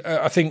enjoyed,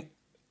 I think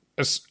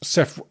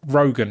Seth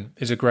Rogen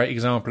is a great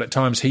example. At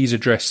times he's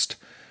addressed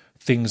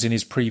things in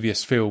his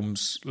previous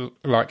films,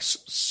 like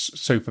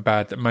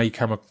Superbad, that may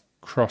come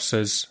across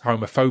as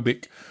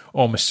homophobic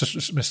or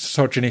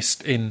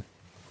misogynist in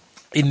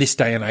this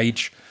day and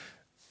age.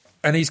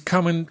 And he's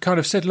come and kind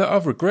of said, look, I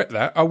regret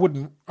that. I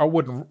wouldn't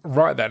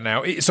write that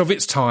now. It's of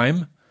its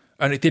time,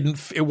 and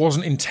it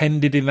wasn't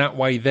intended in that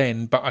way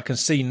then, but I can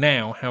see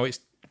now how it's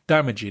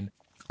damaging.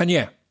 And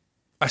yeah,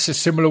 That's a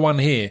similar one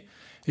here.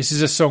 This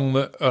is a song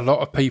that a lot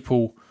of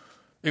people...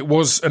 It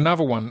was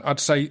another one. I'd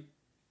say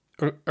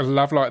A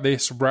Love Like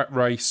This, Rat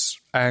Race,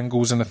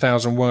 Angles and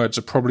 1,000 Words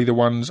are probably the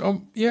ones...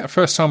 Oh, yeah,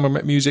 first time I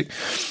met music,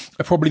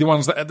 are probably the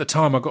ones that at the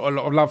time I got a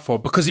lot of love for,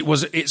 because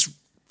it's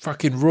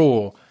fucking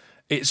raw.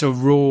 It's a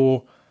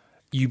raw,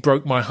 You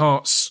Broke My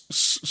Heart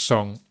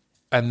song,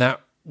 and that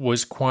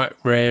was quite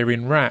rare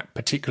in rap,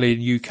 particularly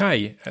in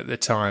UK at the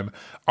time.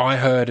 I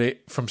heard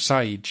it from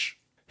Sage.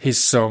 His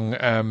song,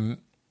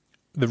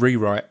 The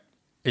Rewrite,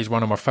 is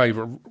one of my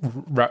favourite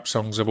rap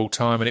songs of all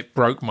time, and it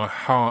broke my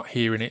heart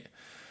hearing it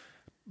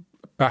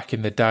back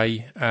in the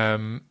day.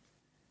 I'm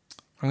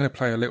going to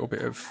play a little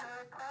bit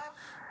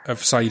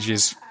of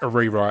Sage's A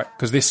Rewrite,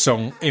 because this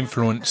song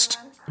influenced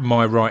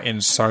my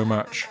writing so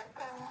much.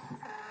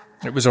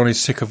 It was on his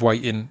Sick of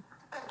Waiting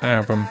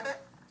album.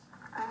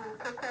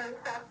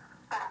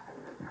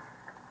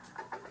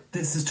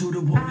 This is to the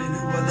woman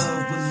who I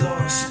love but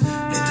lost.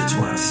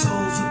 Intertwined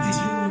souls of the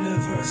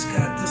universe.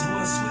 Got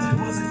divorced when it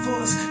wasn't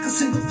forced. Cause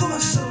single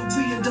thoughts of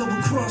being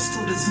double crossed.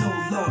 Till there's no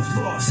love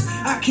lost.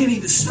 I can't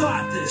even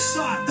start this.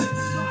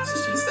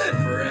 She said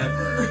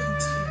forever.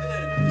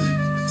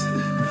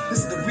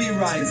 This is the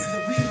rewrite.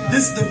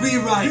 This is the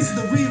rewrite. This is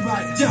the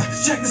rewrite. Yeah,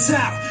 check this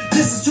out.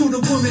 This is to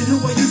the woman who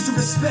I used to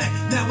respect.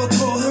 Now I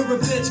call her a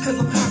bitch cause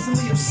I'm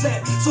constantly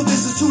upset. So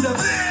this is to the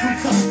who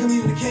cut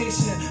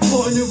communication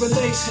for a new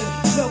relation.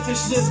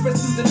 Selfishness spread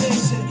through the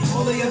nation.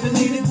 All they ever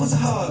needed was a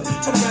hug.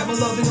 Try to wrap my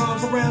loving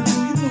arms around you,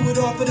 you blew it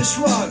off with a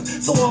shrug.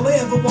 So all I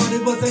ever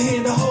wanted was a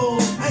hand to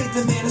hold. I ain't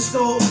the man that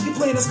stole. You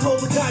playing us cold,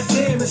 but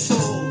goddamn it's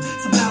soul.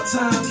 It's about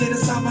time, get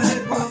us out my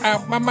head.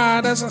 Out my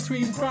mind as a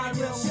sweet cry,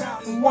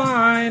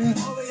 wine.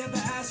 All they ever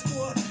asked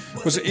for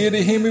Was it ear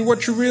to hear me?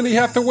 What you really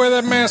have to wear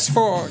that mask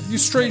for? You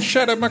straight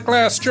shattered my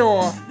glass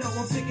jaw. now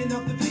I'm picking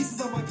up the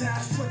pieces of my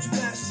past. What you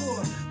asked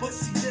for. But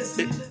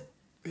see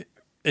this.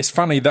 It's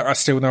funny that I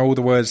still know all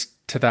the words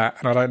to that,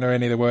 and I don't know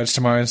any of the words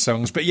to my own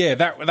songs. But yeah,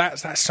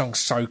 that song's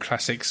so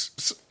classic.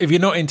 If you're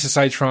not into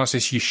Sage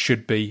Francis, you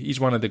should be. He's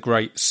one of the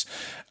greats.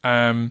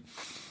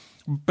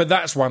 But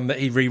that's one that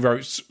he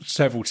rewrote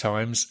several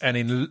times, and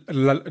in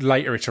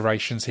later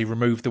iterations, he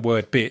removed the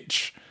word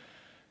bitch.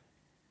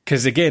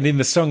 Because again, in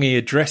the song, he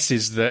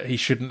addresses that he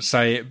shouldn't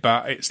say it,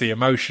 but it's the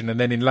emotion. And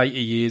then in later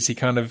years, he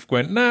kind of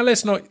went, "No,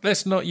 let's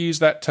not use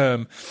that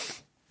term."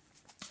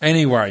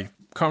 Anyway,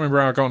 can't remember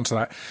how I got onto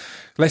that.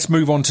 Let's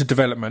move on to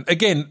Development.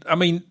 Again, I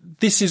mean,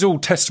 this is all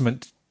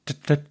testament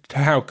to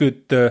how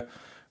good the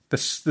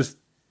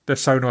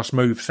Sonos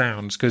Move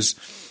sounds, because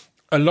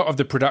a lot of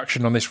the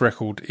production on this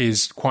record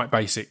is quite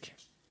basic.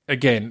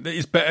 Again,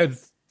 it's better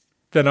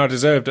than I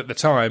deserved at the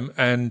time,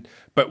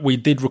 but we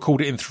did record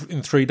it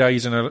in 3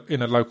 days in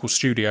a local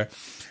studio.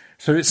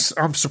 So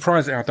I'm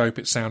surprised at how dope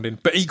it's sounding.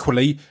 But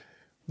equally,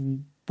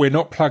 we're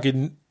not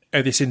plugging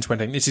this into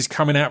anything. This is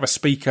coming out of a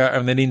speaker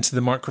and then into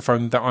the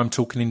microphone that I'm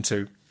talking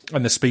into,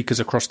 and the speakers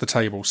across the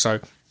table. So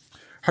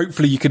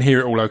hopefully you can hear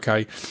it all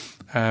okay.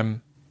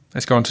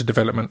 Let's go on to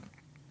Development.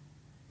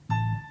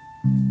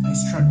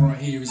 This track right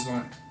here is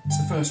it's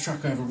the first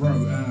track I ever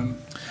wrote.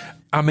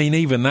 I mean,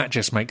 even that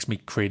just makes me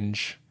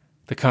cringe.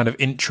 The kind of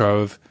intro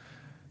of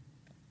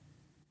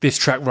this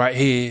track right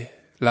here,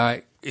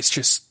 it's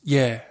just,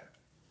 yeah,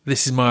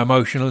 this is my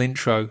emotional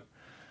intro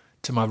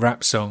to my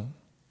rap song.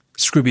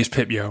 Scroobius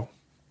Pip, yo.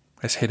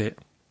 Let's hit it.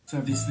 So I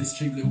have this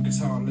cheap little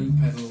guitar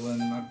loop pedal,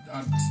 and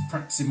I'd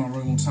practice in my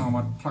room all the time.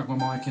 I'd plug my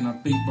mic in,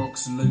 I'd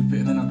beatbox and loop it,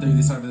 and then I'd do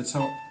this over the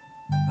top.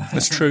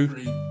 That's true.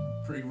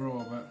 Pretty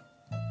raw, but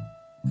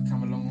I've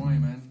come a long way,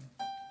 man.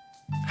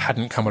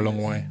 Hadn't come a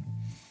long way.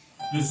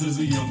 This is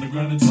the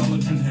underground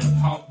intelligent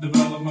hip-hop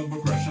development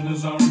progression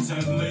is our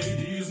intent.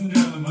 Ladies and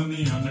gentlemen,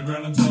 the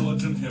underground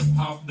intelligent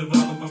hip-hop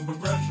development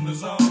progression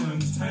is our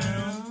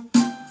intent.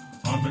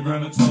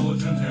 Underground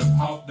intelligent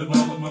hip-hop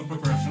development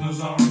progression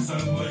is our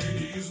intent.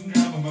 Ladies and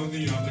gentlemen,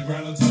 the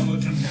underground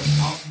intelligent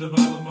hip-hop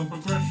development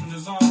progression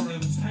is our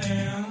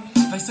intent.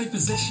 They say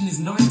possession is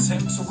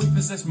 9/10, so we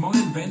possess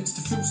mind bents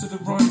to filter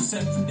the rhyme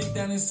set from deep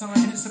down inside.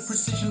 Hence the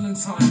precision and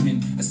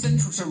timing,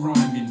 essential to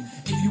rhyming.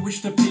 If you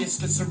wish to pierce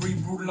the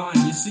cerebral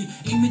line, you see,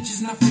 image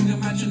is nothing,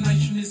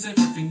 imagination is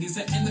everything. Is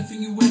there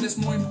anything you wear that's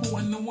more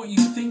important than what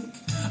you think?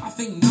 I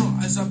think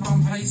not. As I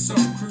bump Aesop,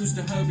 cruise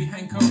to Herbie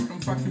Hancock,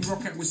 and fucking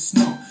rock out with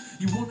snot.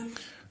 You wanna...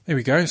 There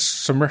we go.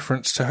 Some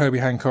reference to Herbie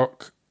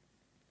Hancock,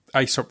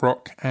 Aesop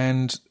Rock,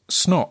 and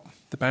Snot,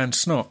 the band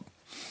Snot.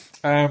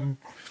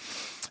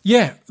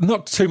 Yeah,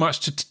 not too much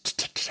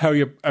to tell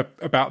you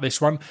about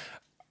this one.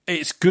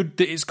 It's good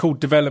that it's called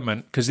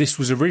Development, because this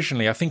was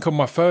originally, I think on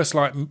my first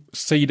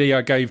CD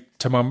I gave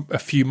to a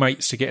few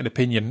mates to get an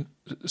opinion,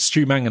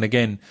 Stu Mangan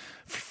again,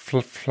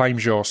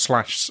 Flamesjaw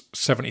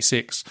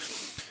 /76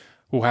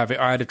 will have it.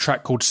 I had a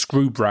track called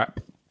Scroob Rap,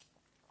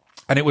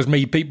 and it was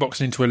me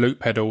beatboxing into a loop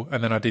pedal,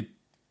 and then I did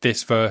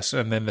this verse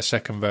and then the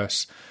second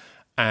verse.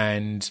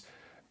 And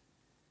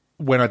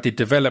when I did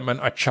Development,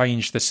 I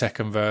changed the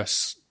second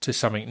verse to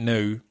something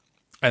new,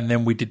 and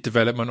then we did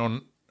Development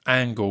on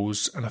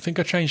Angles, and I think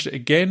I changed it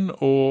again,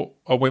 or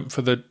I went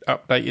for the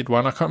updated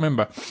one. I can't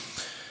remember.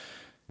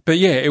 But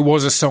yeah, it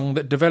was a song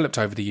that developed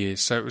over the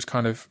years, so it was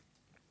kind of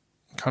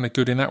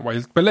good in that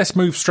way. But let's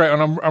move straight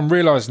on. I'm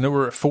realising that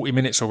we're at 40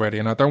 minutes already,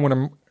 and I don't want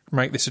to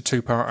make this a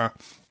two-parter.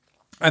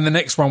 And the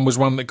next one was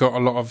one that got a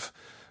lot of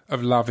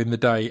love in the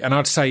day, and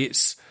I'd say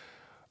it's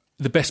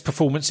the best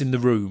performance in the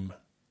room.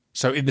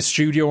 So in the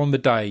studio on the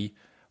day,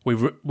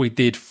 we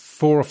did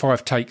 4 or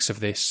 5 takes of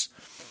this,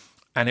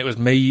 and it was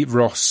me,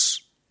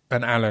 Ross,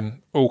 and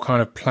Alan all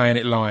kind of playing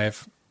it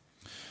live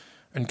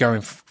and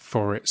going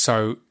for it.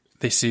 So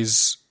this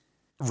is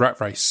Rat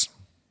Race.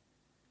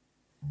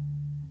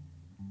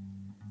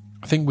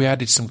 I think we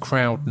added some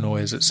crowd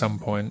noise at some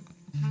point.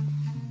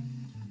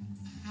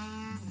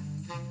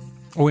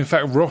 Or in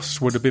fact, Ross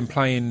would have been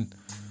playing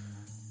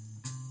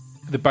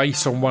the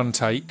bass on one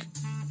take,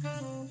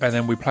 and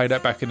then we played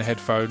that back in the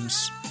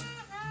headphones,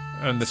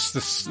 and the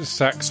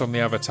sax on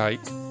the other take.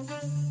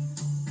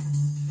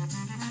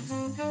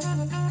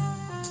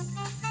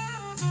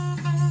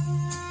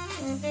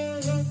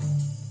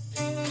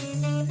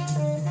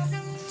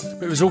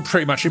 It was all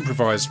pretty much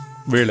improvised,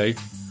 really.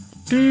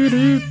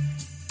 Doo-doo.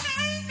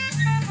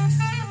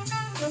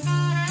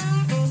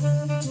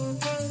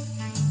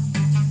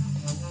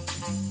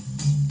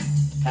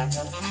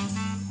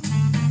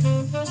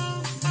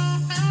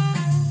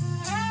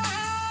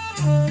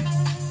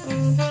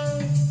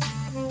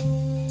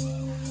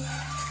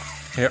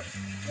 Yep.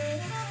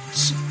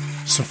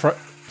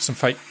 Some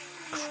fake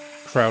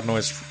crowd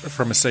noise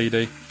from a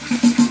CD.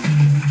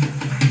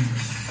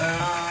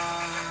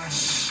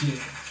 Shit.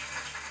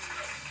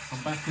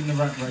 I'm back in the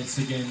rat race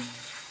again.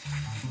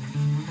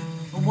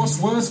 And what's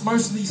worse,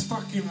 most of these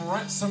fucking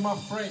rats are my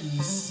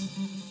friends.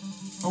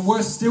 And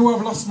worse still,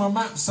 I've lost my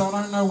map, so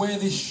I don't know where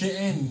this shit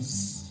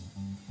ends.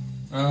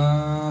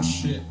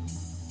 Shit.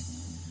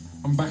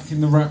 I'm back in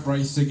the rat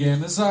race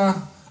again. As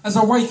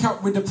I wake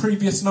up with the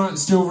previous night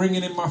still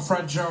ringing in my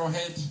fragile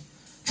head,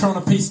 trying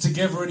to piece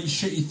together any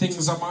shitty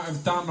things I might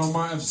have done or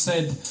might have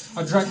said,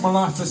 I drag my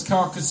lifeless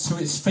carcass to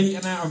its feet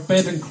and out of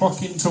bed and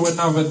clock into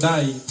another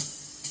day.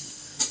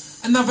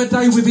 Another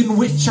day within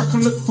which I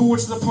can look forward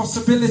to the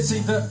possibility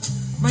that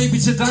maybe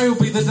today will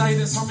be the day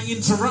that something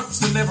interrupts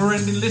the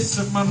never-ending list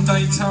of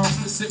mundane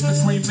tasks that sit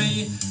between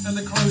me and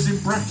the closing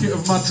bracket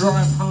of my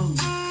drive home.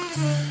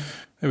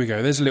 There we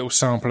go. There's a little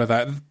sample of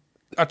that.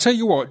 I tell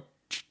you what,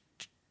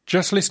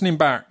 just listening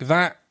back,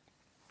 that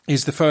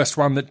is the first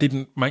one that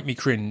didn't make me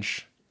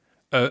cringe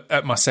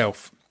at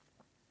myself.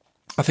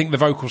 I think the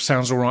vocal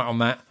sounds all right on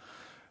that.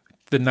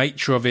 The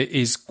nature of it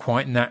is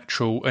quite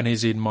natural and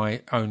is in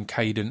my own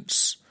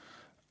cadence.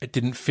 It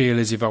didn't feel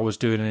as if I was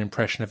doing an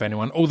impression of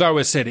anyone. Although,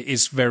 as I said, it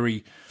is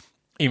very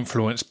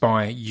influenced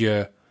by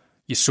your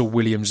Saul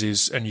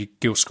Williamses and your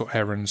Gil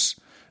Scott-Herons.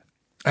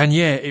 And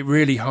yeah, it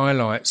really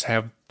highlights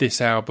how this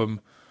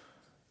album,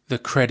 the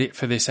credit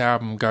for this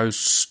album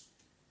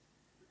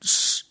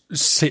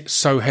sits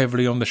so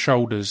heavily on the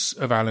shoulders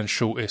of Alan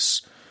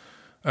Shortis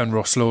and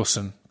Ross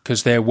Lawson,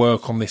 because their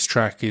work on this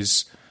track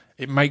it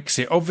makes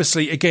it.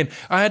 Obviously, again,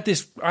 I had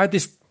this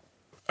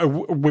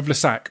with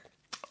Lesac.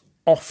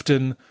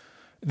 Often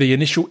the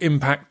initial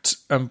impact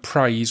and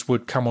praise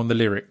would come on the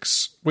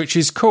lyrics, which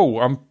is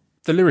cool. I'm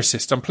the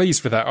lyricist. I'm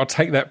pleased with that. I'll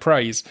take that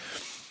praise.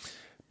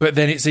 But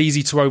then it's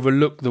easy to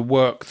overlook the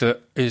work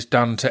that is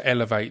done to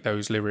elevate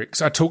those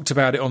lyrics. I talked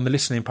about it on the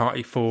listening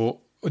party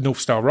for North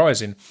Star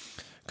Rising,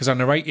 because I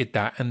narrated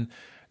that, and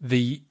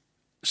the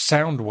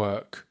sound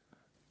work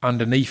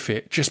underneath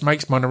it just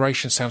makes my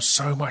narration sound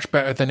so much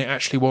better than it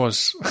actually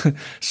was.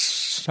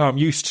 So I'm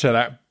used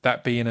to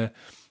that being a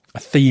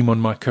theme on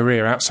my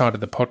career outside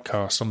of the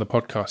podcast. On the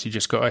podcast, you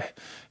just got to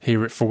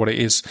hear it for what it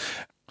is.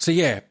 So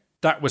yeah,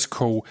 that was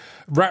cool.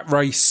 Rat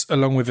Race,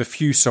 along with a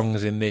few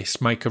songs in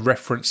this, make a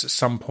reference at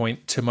some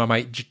point to my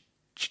mate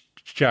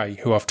Jay,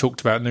 who I've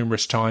talked about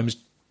numerous times,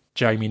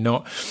 Jamie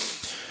Knott.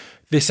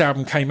 This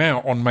album came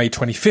out on May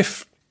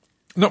 25th.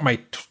 Not May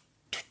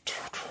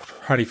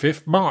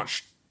 25th,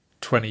 March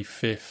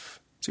 25th.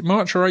 Is it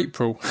March or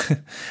April?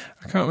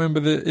 I can't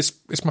remember.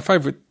 It's my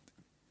favourite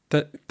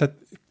day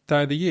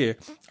of the year.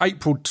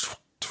 April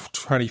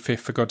 25th,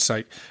 for God's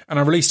sake. And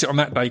I released it on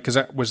that day because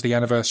that was the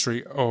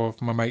anniversary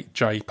of my mate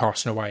Jay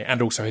passing away,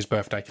 and also his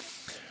birthday.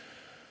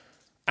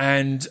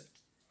 And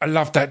I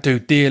love that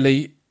dude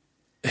dearly.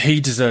 He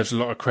deserves a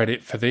lot of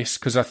credit for this,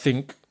 because I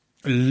think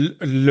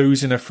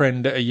losing a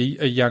friend at a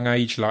young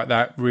age like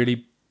that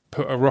really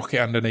put a rocket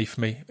underneath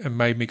me and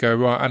made me go,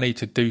 right, I need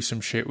to do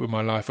some shit with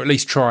my life, or at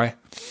least try.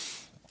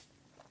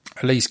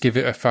 At least give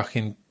it a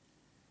fucking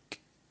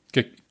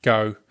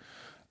go.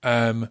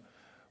 When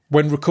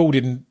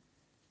recording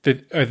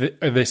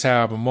this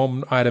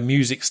album, I had a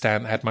music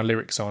stand that had my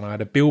lyrics on. I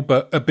had a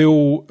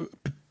Bill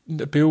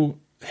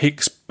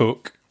Hicks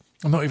book.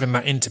 I'm not even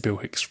that into Bill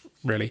Hicks,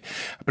 really.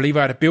 I believe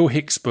I had a Bill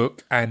Hicks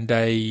book and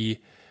a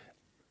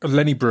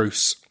Lenny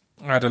Bruce.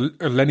 I had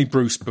a Lenny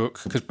Bruce book,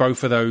 because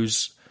both of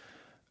those,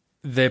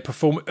 their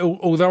performance,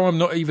 although I'm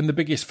not even the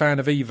biggest fan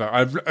of either,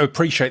 I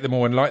appreciate them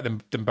all and like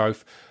them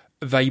both.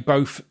 They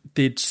both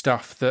did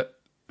stuff that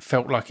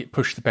felt like it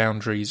pushed the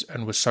boundaries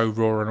and was so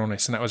raw and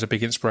honest, and that was a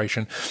big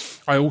inspiration.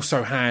 I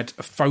also had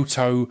a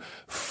photo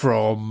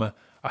from,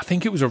 I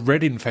think it was a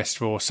Reading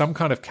festival or some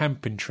kind of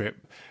camping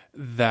trip,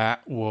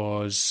 that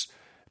was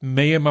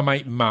me and my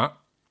mate Mutt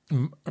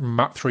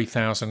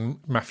 3000,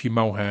 Matthew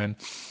Mulhern,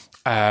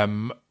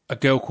 a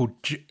girl called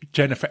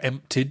Jennifer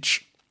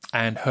Emptage,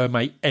 and her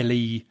mate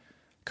Ellie,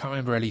 can't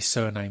remember Ellie's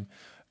surname.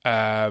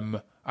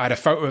 I had a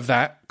photo of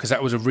that because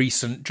that was a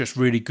recent, just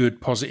really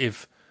good,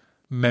 positive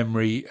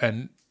memory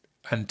and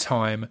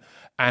time.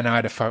 And I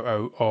had a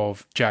photo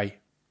of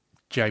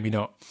Jamie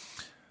Knott.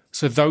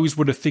 So those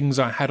were the things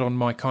I had on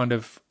my kind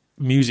of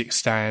music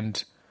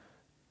stand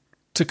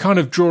to kind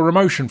of draw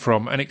emotion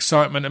from, and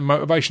excitement and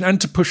motivation, and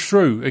to push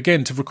through.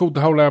 Again, to record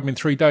the whole album in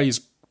 3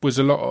 days was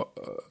a lot.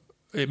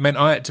 It meant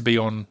I had to be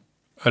on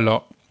a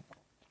lot.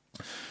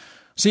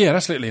 So yeah,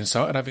 that's a little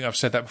insight. I don't think I've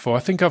said that before. I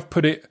think I've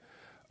put it,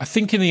 I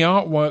think in the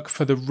artwork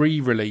for the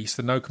re-release,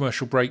 the No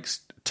Commercial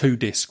Breaks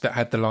 2-disc that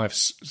had the live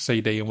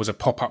CD and was a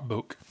pop-up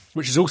book,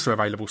 which is also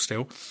available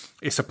still.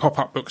 It's a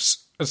pop-up book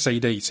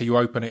CD, so you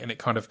open it and it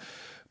kind of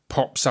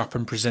pops up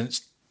and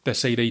presents the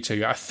CD to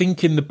you. I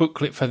think in the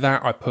booklet for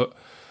that I put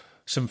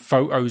some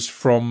photos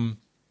from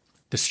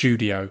the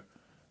studio,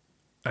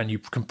 and you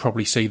can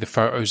probably see the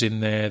photos in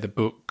there, the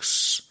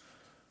books,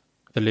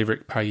 the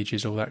lyric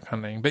pages, all that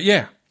kind of thing. But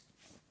yeah,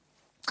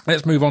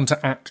 let's move on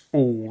to At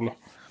All.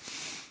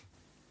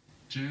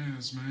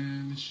 Jazz,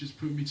 man, it's just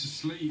putting me to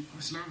sleep.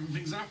 Let's liven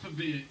things up a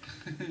bit.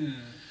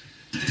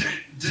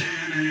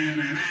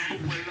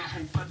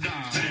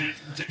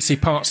 See,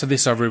 parts of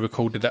this I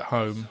re-recorded at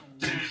home.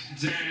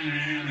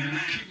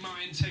 Keep my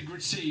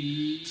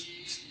integrity.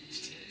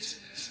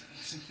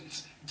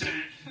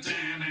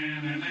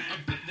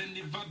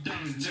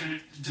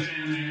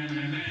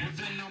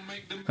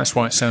 That's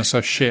why it sounds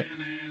so shit.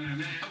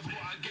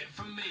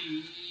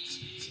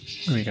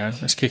 There we go,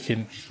 let's kick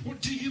in.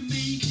 What do you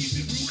mean? Keep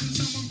it real, can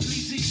someone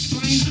please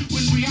explain?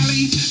 When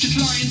reality's just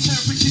lie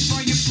interpreted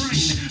by your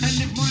brain, and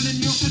if mine and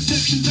your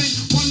perceptions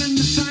ain't one and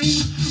the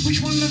same,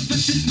 which one of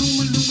us is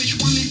normal and which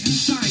one is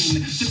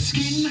insane? The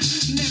skin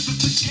never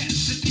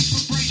forgets the deep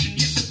vibration,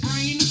 yet the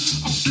brain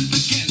often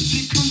forgets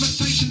the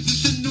conversations.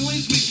 This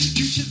annoys me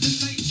due to the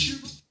nature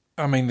of...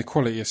 I mean, the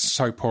quality is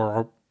so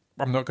poor,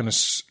 I'm not going to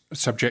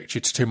subject you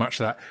to too much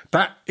of that.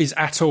 That is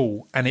At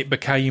All, and it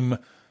became...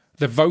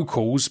 The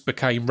vocals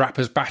became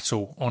Rapper's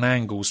Battle on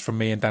Angles from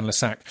me and Dan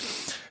Lassac.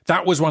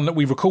 That was one that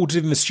we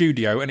recorded in the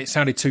studio and it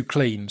sounded too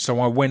clean.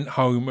 So I went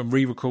home and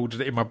re-recorded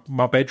it in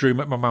my bedroom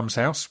at my mum's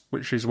house,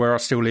 which is where I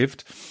still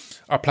lived.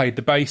 I played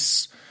the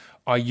bass.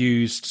 I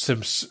used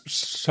some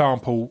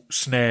sample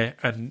snare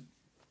and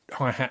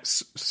hi-hat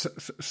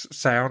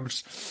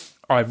sounds.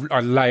 I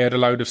layered a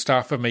load of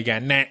stuff of me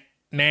going nah,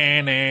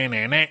 nah, nah,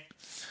 nah, nah,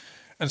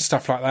 and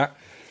stuff like that.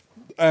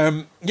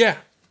 Yeah.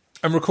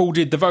 And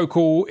recorded the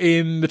vocal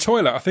in the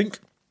toilet, I think,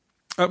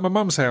 at my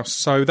mum's house.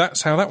 So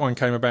that's how that one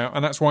came about,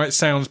 and that's why it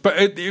sounds... But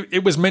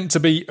it was meant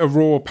to be a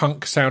raw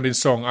punk-sounding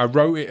song. I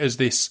wrote it as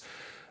this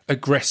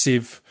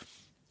aggressive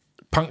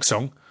punk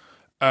song,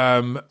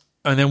 and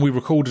then we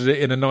recorded it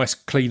in a nice,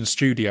 clean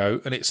studio,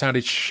 and it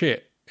sounded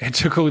shit. It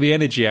took all the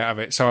energy out of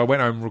it. So I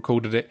went home and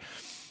recorded it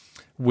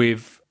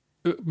with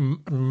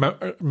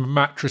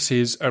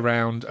mattresses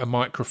around a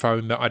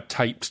microphone that I'd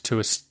taped to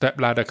a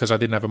stepladder because I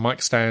didn't have a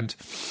mic stand.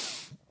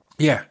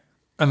 Yeah,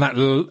 and that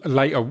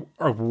later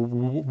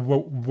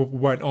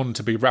went on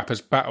to be Rapper's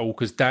Battle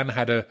because Dan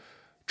had a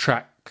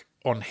track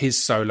on his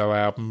solo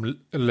album,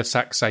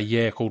 Lassac Say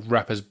Yeah, called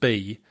Rapper's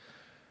B,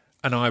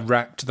 and I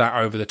rapped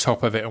that over the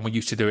top of it, and we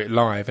used to do it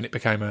live, and it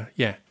became a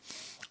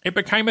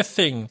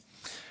thing.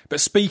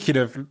 But speaking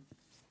of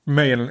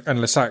me and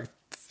Lassac,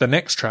 the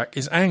next track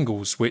is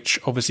Angles, which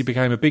obviously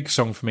became a big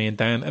song for me and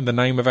Dan, and the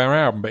name of our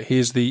album, but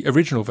here's the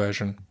original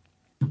version.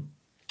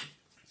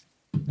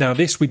 Now,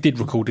 this we did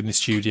record in the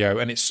studio,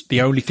 and it's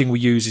the only thing we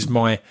use is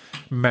my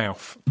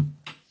mouth.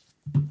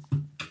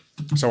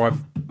 So I've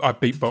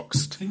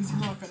beatboxed. Things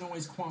in life ain't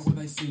always quite what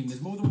they seem.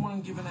 There's more than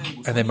one given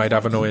angle. And then made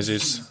other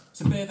noises.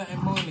 So bear that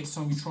in mind next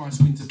time you try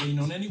to intervene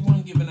on any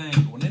one given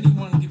angle, on any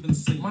one given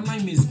scene. My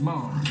name is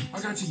Mark.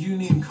 I go to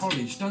uni and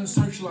college. Don't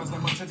socialise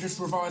that much, I just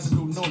revise and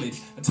build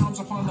knowledge. At times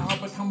I find that I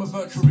become a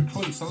virtual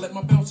recluse. I let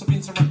my belt of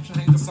interaction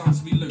hang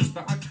decisively loose.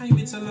 But I came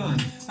here to learn.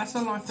 That's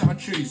the life that I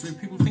choose. When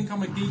people think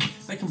I'm a geek,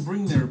 they can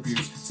bring their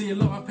abuse. See, a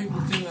lot of people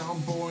think that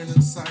I'm boring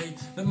and say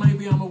that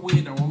maybe I'm a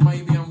weirdo or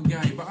maybe I'm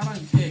gay. But I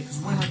don't care, because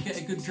when I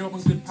get a good job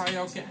and good pay,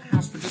 I'll get a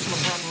house for just my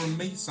brother and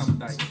me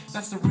someday.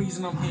 That's the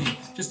reason I'm here,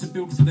 just to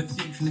build for the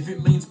future. And if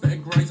it means better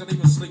grades, I'd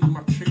even sleep with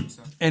my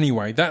tutor.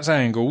 Anyway, that's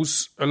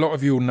Angles. A lot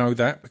of you will know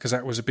that because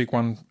that was a big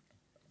one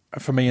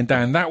for me and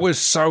Dan. That was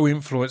so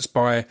influenced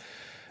by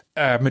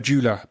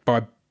Medulla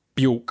by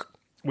Bjork,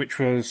 which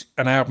was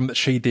an album that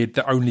she did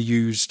that only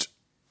used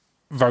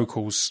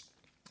vocals.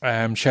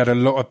 She had a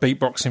lot of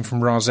beatboxing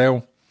from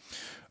Rahzel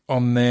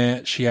on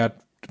there. She had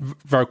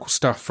vocal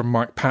stuff from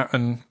Mike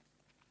Patton,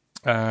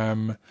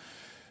 an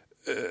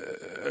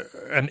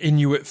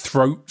Inuit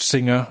throat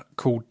singer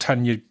called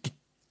Tanya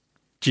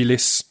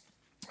Gillis,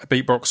 a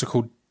beatboxer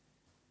called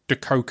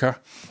Coca.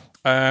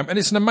 And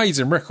it's an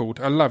amazing record.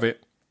 I love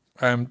it.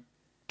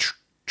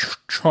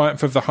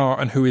 Triumph of the Heart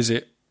and Who Is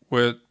It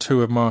were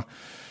two of my,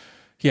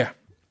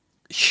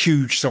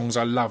 huge songs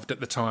I loved at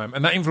the time.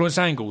 And that influenced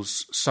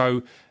Angles.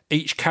 So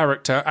each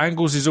character,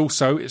 Angles is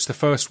also, it's the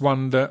first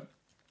one that,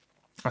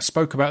 I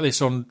spoke about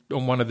this on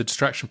one of the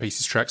Distraction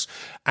Pieces tracks.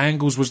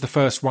 Angles was the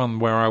first one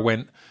where I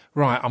went,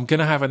 right, I'm going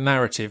to have a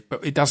narrative,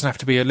 but it doesn't have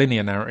to be a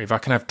linear narrative. I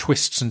can have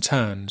twists and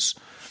turns.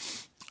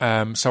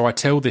 So I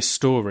tell this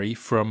story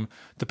from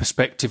the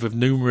perspective of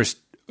numerous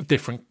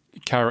different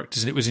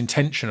characters, and it was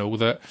intentional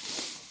that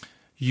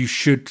you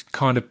should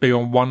kind of be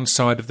on one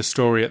side of the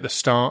story at the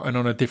start and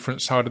on a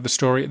different side of the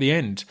story at the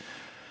end.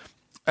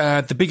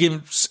 The big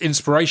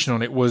inspiration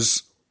on it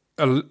was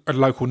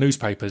local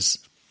newspapers,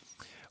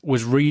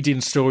 was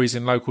reading stories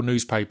in local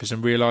newspapers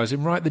and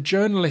realising, right, the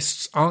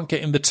journalists aren't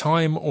getting the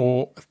time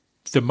or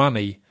the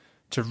money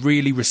to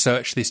really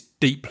research this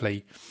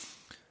deeply.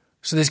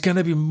 So there's going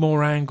to be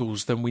more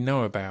angles than we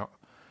know about.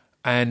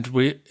 And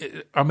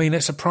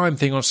it's a prime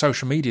thing on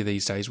social media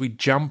these days. We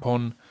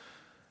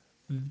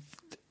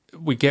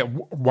get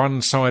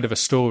one side of a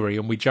story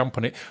and we jump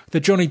on it. The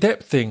Johnny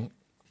Depp thing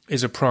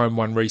is a prime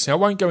one recently. I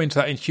won't go into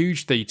that in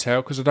huge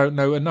detail because I don't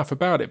know enough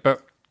about it,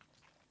 but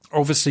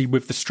obviously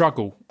with the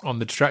struggle on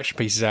the Distraction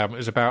Pieces album, it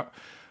was about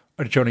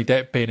Johnny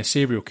Depp being a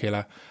serial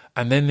killer.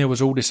 And then there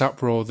was all this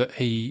uproar that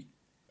he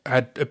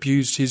had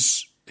abused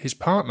his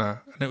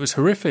partner, and it was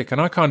horrific.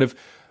 And I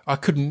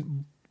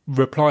couldn't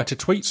reply to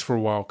tweets for a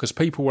while because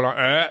people were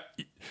like,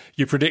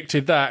 you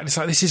predicted that. And it's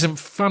like, this isn't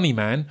funny,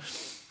 man.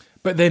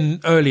 But then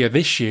earlier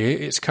this year,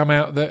 it's come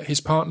out that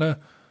his partner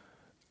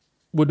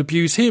would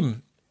abuse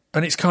him.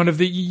 And it's kind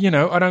of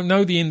I don't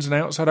know the ins and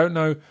outs. I don't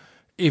know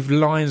if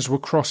lines were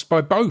crossed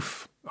by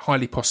both.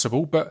 Highly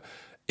possible, but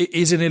it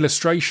is an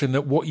illustration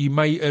that what you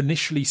may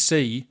initially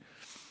see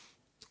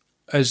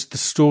as the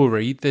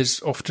story,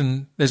 there's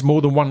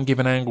more than one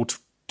given angle to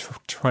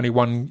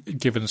 21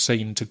 given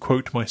scene, to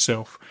quote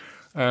myself.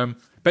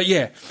 But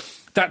yeah,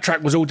 that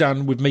track was all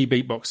done with me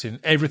beatboxing.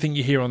 Everything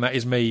you hear on that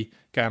is me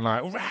going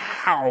like,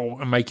 wow,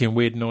 and making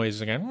weird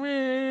noises again.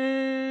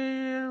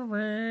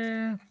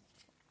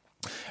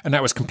 And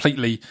that was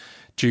completely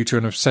due to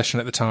an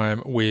obsession at the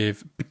time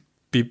with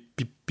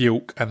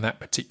Bjork and that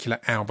particular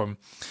album.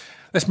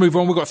 Let's move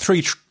on. We've got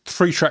three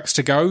tracks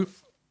to go.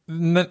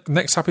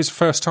 Next up is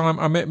First Time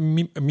I Met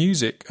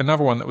Music,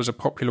 another one that was a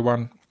popular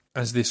one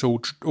as this all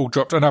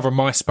dropped. Another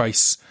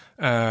MySpace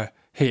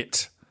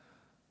hit.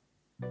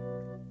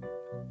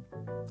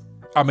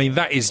 I mean,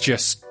 that is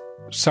just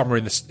Summer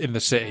in the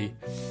City.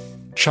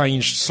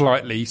 Changed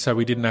slightly so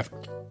we didn't have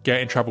to get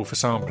in trouble for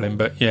sampling,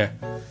 but yeah.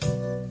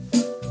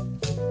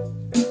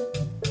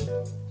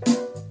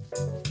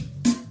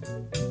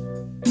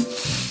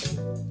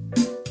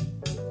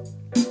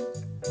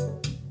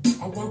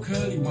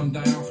 One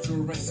day after a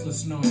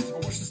restless night, I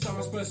watched the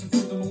stars bursting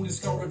through the morning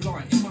sky with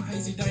light. In my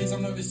hazy days I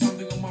noticed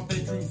something on my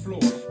bedroom floor.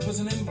 It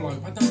was an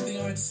envelope I don't think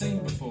I'd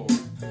seen before.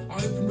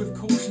 I opened with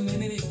caution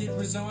and in it did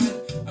reside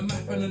a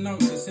map and a note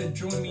that said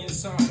join me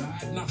inside. I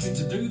had nothing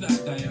to do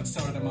that day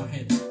outside of my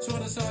head, so I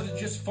decided to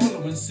just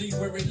follow and see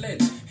where it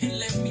led. It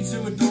led me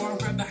to a door, I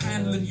grabbed the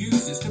handle and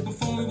used it. Still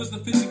before me was the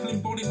physical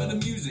embodiment of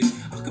music.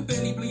 I could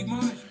barely believe my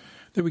eyes.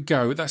 There we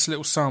go, that's a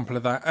little sample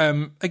of that.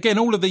 Again,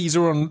 all of these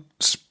are on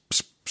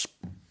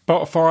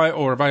Spotify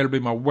or available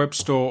in my web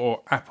store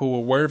or Apple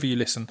or wherever you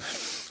listen.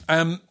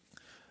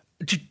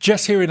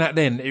 Just hearing that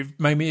then,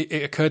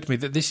 it occurred to me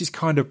that this is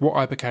kind of what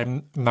I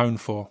became known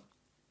for.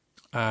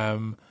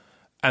 And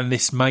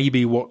this may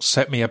be what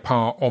set me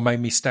apart or made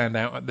me stand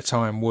out at the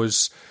time,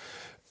 was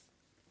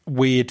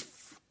weird,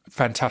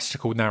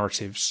 fantastical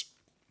narratives.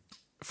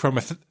 From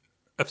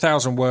a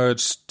thousand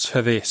words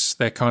to this,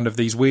 they're kind of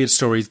these weird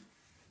stories.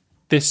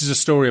 This is a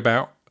story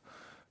about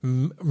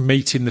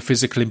meeting the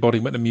physical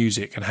embodiment of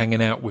music and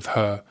hanging out with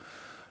her,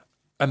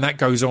 and that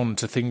goes on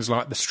to things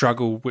like The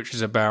Struggle, which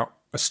is about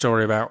a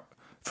story about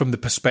from the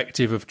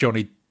perspective of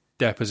Johnny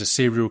Depp as a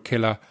serial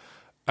killer,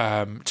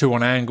 to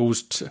On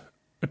Angles, to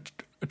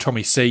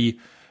Tommy C,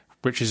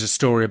 which is a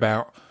story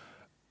about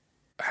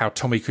how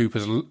Tommy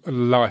Cooper's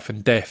life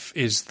and death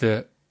is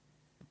the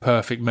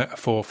perfect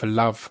metaphor for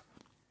love.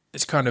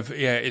 It's kind of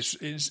it's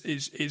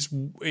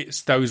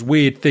those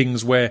weird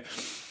things where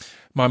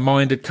my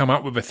mind had come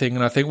up with a thing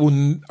and I think, well,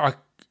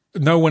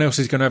 no one else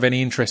is going to have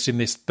any interest in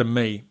this than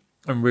me,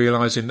 and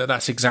realising that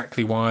that's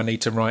exactly why I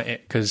need to write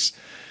it, because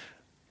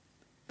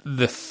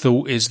the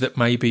thought is that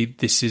maybe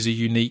this is a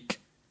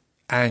unique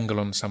angle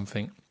on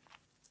something.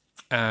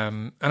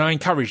 And I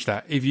encourage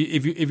that. If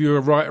you're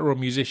a writer or a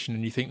musician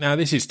and you think, no,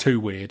 this is too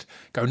weird,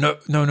 go,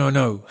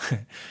 no.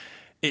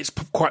 It's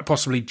quite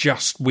possibly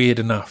just weird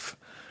enough.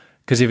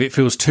 Because if it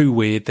feels too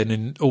weird, then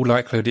in all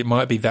likelihood it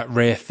might be that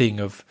rare thing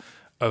of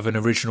an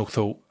original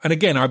thought. And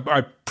again,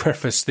 I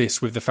preface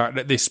this with the fact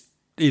that this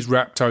is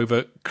wrapped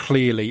over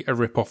clearly a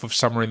rip-off of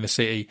Summer in the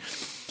City.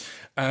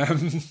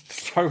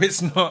 So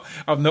it's not,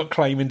 I'm not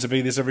claiming to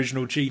be this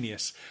original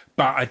genius,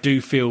 but I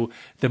do feel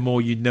the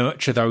more you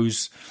nurture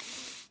those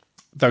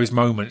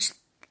moments,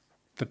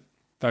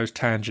 those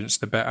tangents,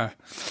 the better.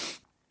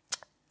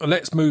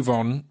 Let's move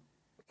on.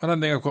 I don't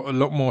think I've got a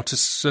lot more to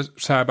say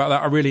about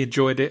that. I really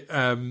enjoyed it.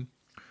 Did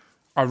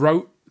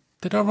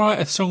I write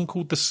a song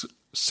called The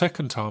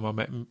Second Time I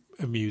Met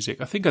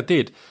Music? I think I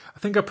did. I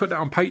think I put that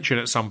on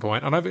Patreon at some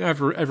point. I don't think I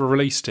ever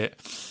released it.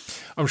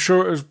 I'm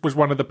sure it was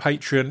one of the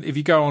Patreon. If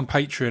you go on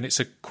Patreon, it's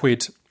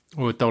 £1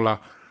 or $1,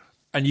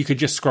 and you could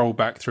just scroll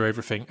back through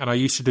everything. And I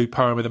used to do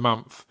Poem of the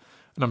Month,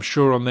 and I'm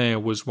sure on there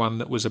was one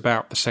that was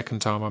about the second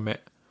time I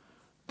met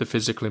the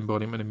physical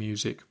embodiment of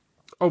music.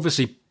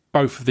 Obviously,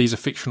 both of these are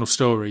fictional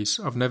stories.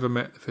 I've never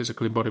met the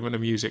physical embodiment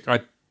of music.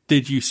 I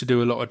did used to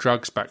do a lot of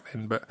drugs back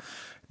then, but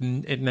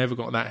it never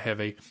got that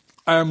heavy.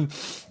 I'm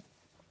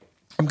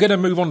going to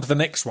move on to the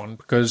next one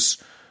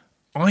because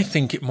I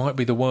think it might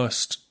be the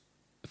worst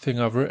thing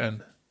I've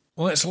written.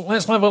 Let's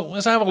have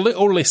a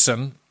little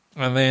listen,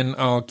 and then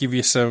I'll give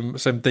you some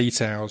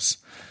details.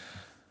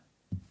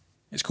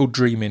 It's called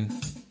Dreaming.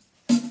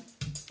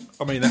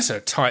 I mean, that's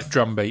a tight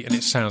drum beat, and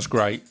it sounds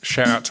great.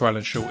 Shout out to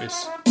Alan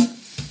Shortis.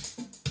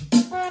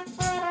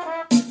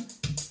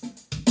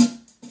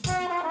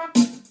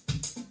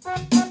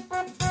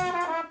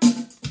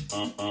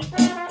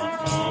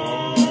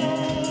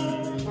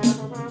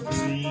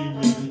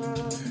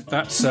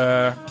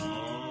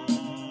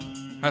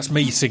 That's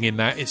me singing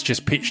that. It's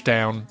just pitched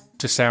down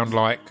to sound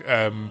like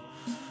I'm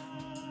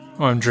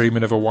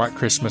dreaming of a white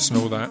Christmas and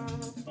all that.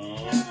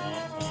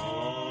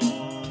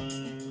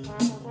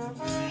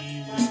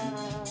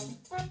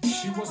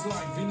 She was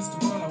like Venus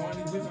de Milo,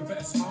 only with a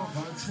better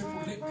smartphone.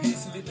 Triple lip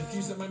piercing, lit the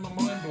fuse that made my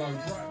mind blow.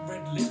 Bright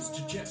red lips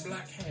to jet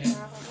black hair.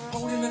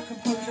 Holding her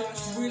composure like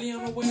she's really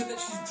unaware that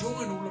she's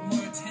drawing all of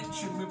my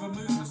attention with her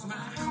movements. No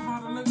matter how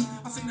hard I look,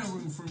 I see no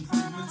room for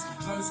improvements.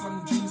 Low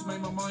slung jeans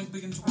made my mind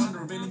begin to wonder,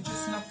 revealing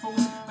just enough form.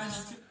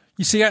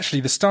 You see, actually,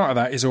 the start of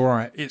that is all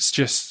right. It's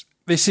just,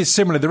 this is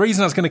similar. The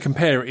reason I was going to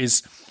compare it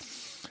is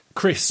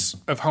Chris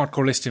of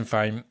Hardcore Listing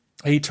fame.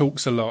 He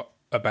talks a lot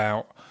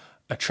about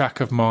a track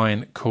of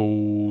mine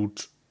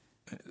called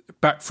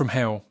Back from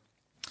Hell.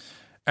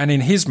 And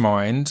in his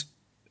mind,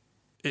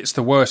 it's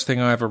the worst thing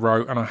I ever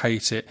wrote and I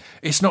hate it.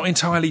 It's not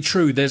entirely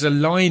true. There's a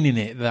line in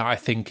it that I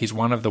think is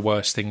one of the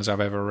worst things I've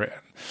ever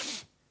written.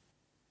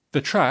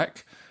 The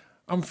track,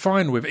 I'm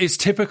fine with. It's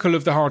typical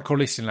of the Hardcore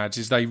Listing lads,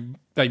 is they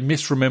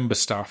misremember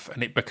stuff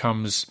and it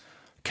becomes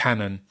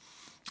canon.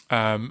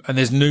 And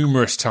there's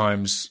numerous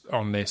times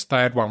on this. They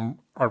had one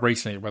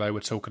recently where they were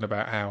talking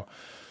about how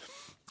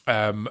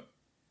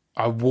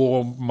I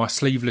wore my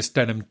sleeveless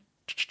denim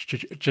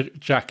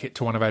jacket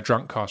to one of our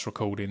Drunk Cast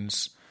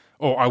recordings,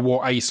 or I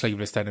wore a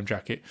sleeveless denim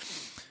jacket,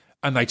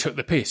 and they took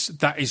the piss.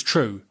 That is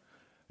true.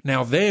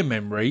 Now, their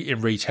memory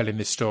in retelling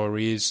this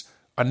story is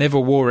I never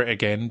wore it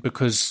again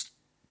because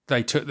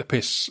they took the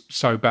piss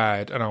so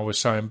bad and I was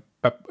so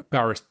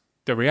embarrassed.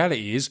 The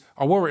reality is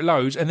I wore it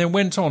loads and then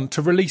went on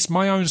to release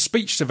my own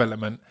speech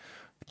development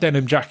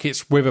denim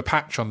jackets with a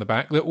patch on the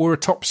back that were a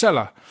top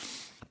seller.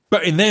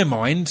 But in their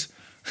mind,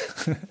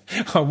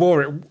 I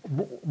wore it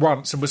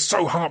once and was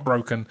so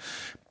heartbroken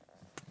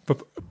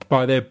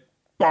by their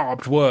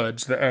barbed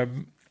words that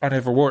I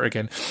never wore it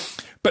again.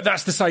 But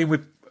that's the same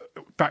with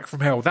Back from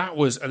Hell. That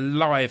was a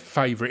live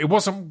favourite. It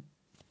wasn't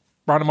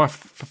one of my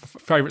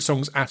favourite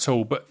songs at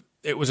all, but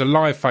it was a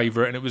live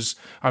favourite, and it was,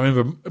 I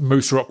remember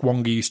Moose Rock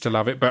Wonga used to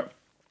love it, but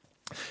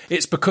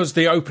it's because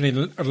the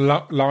opening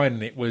line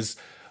in it was,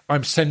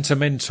 I'm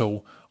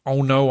sentimental,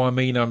 oh no, I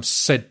mean I'm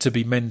said to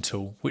be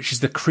mental, which is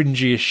the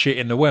cringiest shit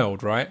in the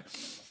world, right?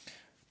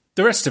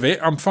 The rest of it,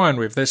 I'm fine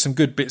with. There's some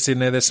good bits in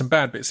there, there's some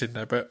bad bits in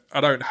there, but I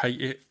don't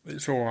hate it,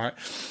 it's all right.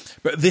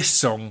 But this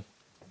song,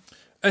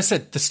 as I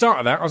said, the start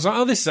of that, I was like,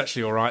 oh, this is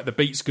actually all right, the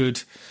beat's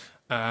good.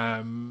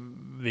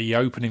 The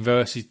opening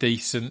verse is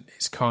decent.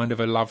 It's kind of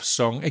a love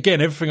song. Again,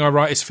 everything I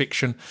write is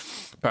fiction,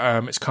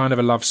 but it's kind of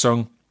a love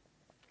song.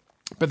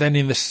 But then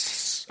in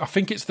this, I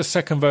think it's the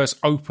second verse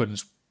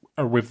opens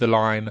with the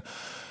line,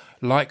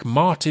 like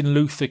Martin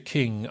Luther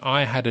King,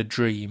 I had a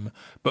dream,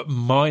 but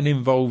mine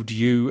involved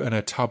you and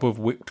a tub of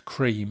whipped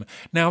cream.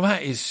 Now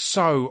that is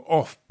so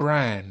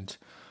off-brand.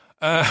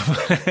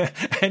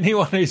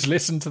 Anyone who's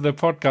listened to the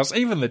podcast,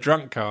 even the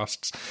Drunk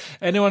Casts,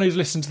 anyone who's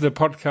listened to the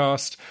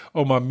podcast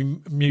or my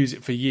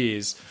music for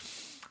years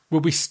will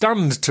be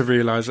stunned to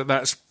realise that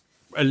that's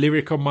a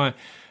lyric on my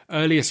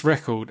earliest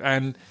record.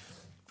 And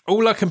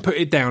all I can put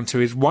it down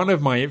to is one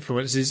of my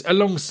influences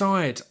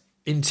alongside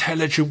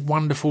intelligent,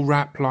 wonderful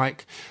rap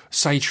like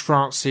Sage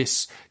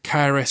Francis,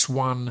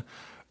 KRS-One,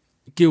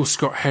 Gil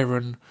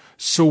Scott-Heron,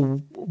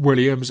 Saul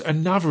Williams.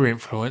 Another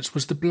influence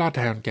was the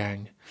Bloodhound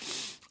Gang.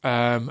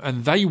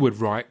 And they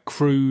would write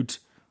crude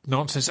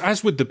nonsense,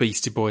 as would the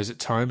Beastie Boys at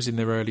times in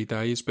their early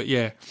days. But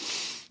yeah,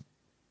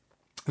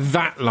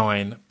 that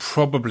line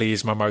probably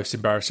is my most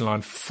embarrassing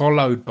line,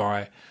 followed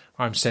by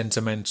I'm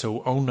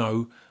sentimental. Oh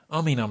no, I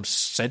mean I'm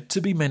said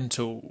to be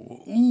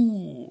mental.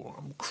 Ooh,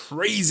 I'm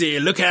crazy.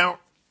 Look out.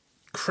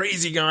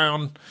 Crazy guy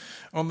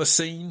on the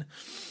scene.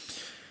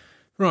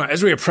 Right,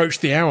 as we approach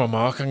the hour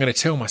mark, I'm going to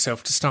tell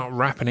myself to start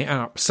wrapping it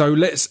up. So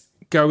let's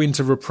go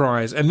into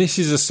Reprise. And this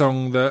is a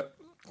song that,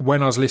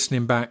 when I was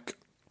listening back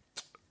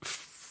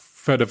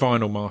for the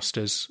vinyl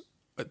masters.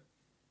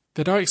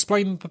 Did I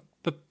explain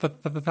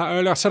that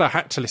earlier? I said I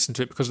had to listen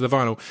to it because of the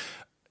vinyl.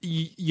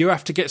 You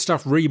have to get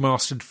stuff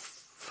remastered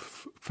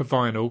for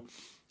vinyl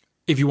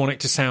if you want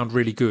it to sound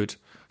really good.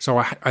 So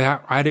I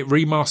had it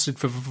remastered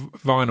for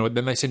vinyl, and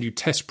then they send you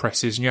test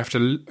presses, and you have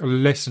to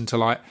listen to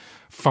like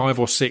 5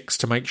 or 6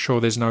 to make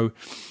sure there's no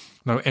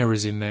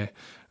errors in there.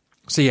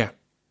 So yeah,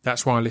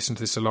 that's why I listen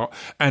to this a lot.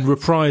 And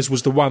Reprise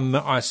was the one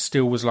that I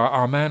still was like,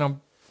 oh man,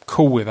 I'm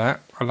cool with that.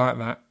 I like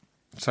that.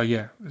 So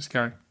yeah, let's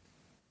go.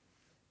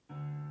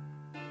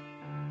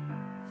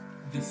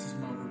 This is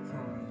my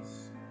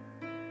reprise.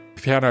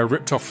 Piano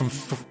ripped off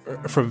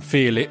from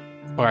Feel It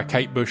by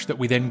Kate Bush that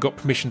we then got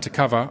permission to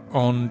cover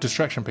on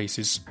Distraction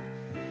Pieces.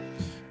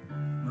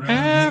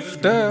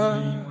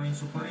 After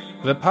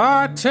the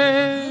party,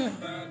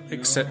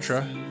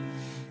 etc.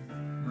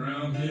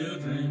 Round here,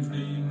 James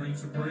Dean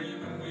reigns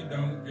supreme, and we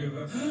don't give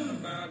a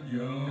about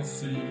your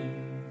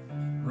scene.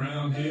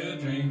 Round here,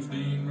 James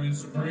Dean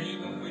reigns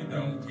supreme, and we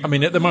don't give I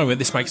mean, at the moment,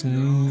 this makes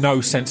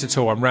no sense at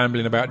all. I'm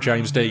rambling about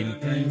James Dean.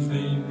 James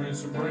Dean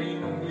reigns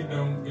supreme, and we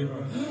don't give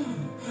a.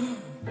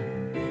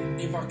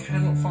 If I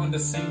cannot find a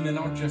scene, then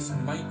I'll just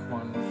make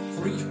one.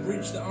 For each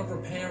bridge that I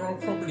repair, I'll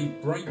probably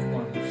break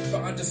one.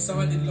 But I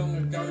decided long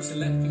ago to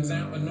let things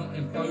out and not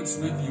implode.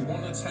 So if you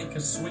want to take a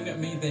swing at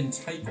me, then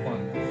take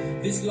one.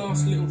 This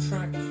last little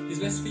track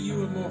is less for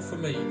you and more for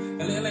me.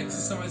 A little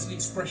exercise in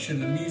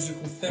expression and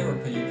musical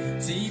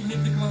therapy. See, even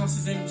if the glass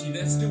is empty,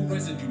 there's still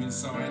residue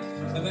inside.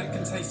 And that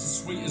can taste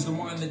as sweet as the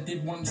wine that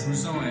did once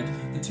reside.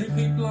 The 2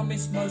 people I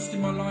miss most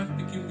in my life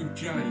begin with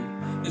J.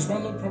 There's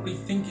one that'll probably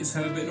think it's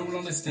her, but in all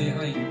honesty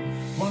it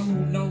ain't. One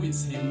will know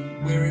it's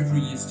him, wherever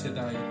he is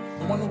today.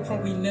 And one will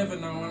probably never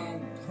know, and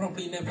I'll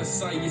probably never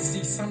say. You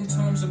see,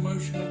 sometimes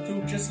emotion will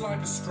feel just like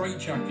a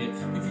straitjacket.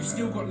 If you've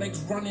still got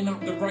legs running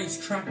up the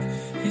racetrack,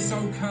 it's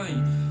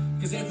okay.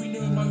 Because every new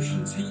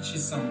emotion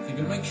teaches something,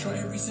 and make sure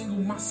every single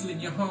muscle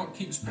in your heart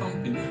keeps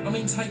pumping. I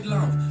mean, take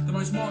love, the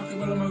most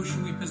marketable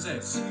emotion we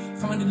possess.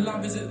 Finding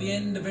love is at the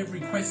end of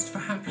every quest for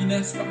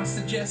happiness, but I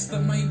suggest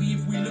that maybe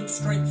if we look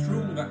straight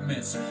through all that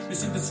mess, we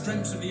see the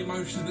strengths of the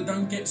emotions that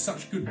don't get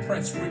such good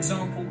press. For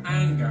example,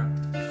 anger,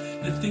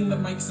 the thing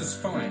that makes us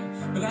fight.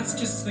 But that's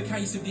just the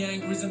case if the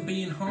anger isn't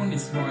being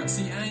harnessed right.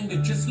 See,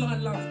 anger, just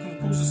like love, can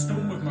cause a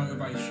storm of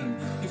motivation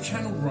if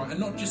channeled right and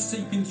not just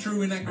seeping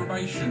through in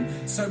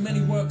aggravation. So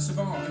many works of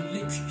art and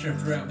literature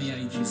throughout the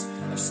ages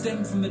have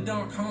stemmed from the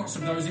dark hearts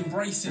of those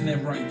embracing their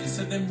rages,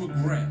 so then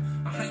regret.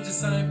 I hate to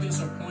say it, but it's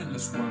a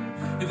pointless one.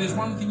 If there's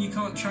one thing you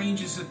can't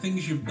change, it's the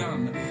things you've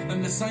done.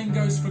 And the same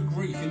goes for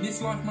grief. In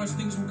this life, most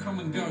things will come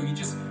and go. You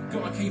just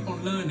gotta keep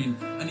on learning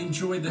and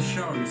enjoy the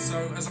show. So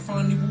as I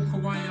finally walk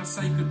away, I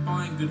say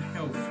goodbye and good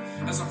health.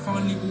 As I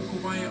finally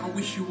walk away, I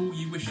wish you all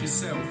you wish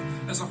yourself.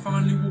 As I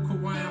finally walk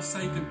away, I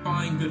say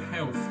goodbye and good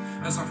health.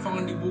 As I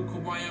finally walk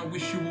away, I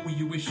wish you all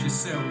you wish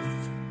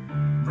yourself.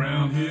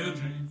 Round here,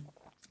 James.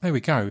 There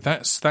we go.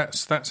 That's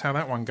how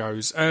that one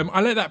goes.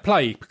 I let that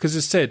play because,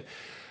 as I said,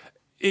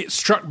 it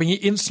struck me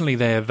instantly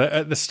there that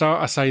at the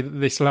start I say that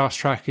this last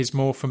track is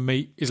more for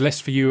me, is less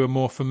for you and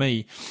more for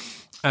me.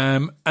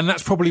 And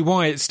that's probably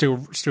why it still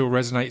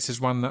resonates as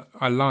one that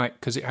I like,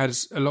 because it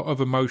has a lot of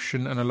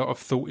emotion and a lot of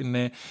thought in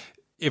there.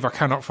 If I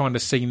cannot find a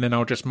scene, then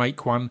I'll just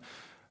make one.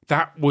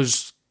 That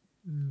was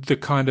the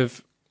kind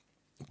of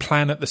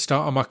plan at the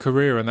start of my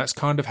career, and that's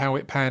kind of how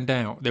it panned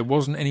out. There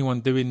wasn't anyone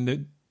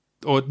doing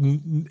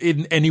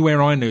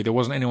anywhere I knew, there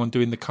wasn't anyone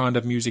doing the kind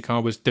of music I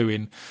was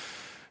doing.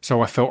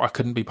 So I felt I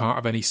couldn't be part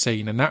of any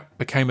scene, and that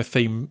became a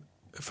theme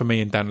for me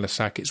and Dan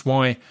Lassac. It's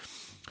why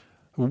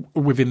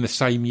within the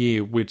same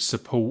year we'd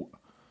support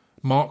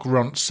Mark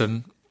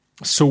Ronson,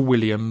 Saul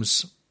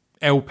Williams,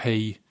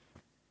 LP,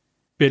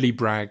 Billy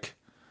Bragg,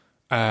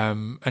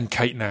 and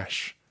Kate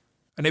Nash.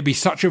 And it'd be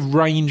such a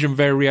range and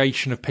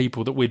variation of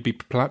people that we'd be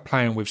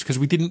playing with, because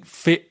we didn't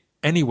fit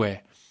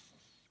anywhere.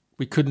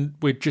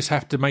 We'd just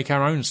have to make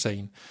our own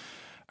scene.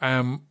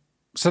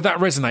 So that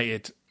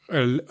resonated.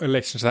 A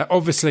lesson to that.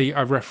 Obviously,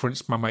 I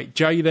referenced my mate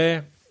Jay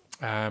there,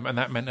 and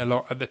that meant a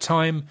lot at the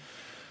time,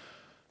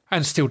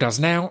 and still does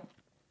now.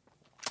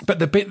 But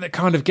the bit that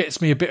kind of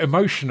gets me a bit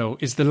emotional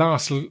is the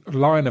last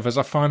line of, as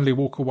I finally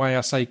walk away,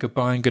 I say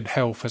goodbye and good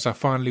health. As I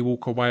finally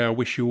walk away, I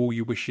wish you all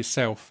you wish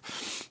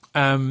yourself.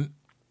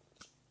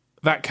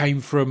 That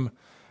came from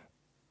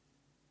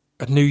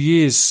a New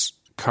Year's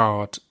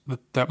card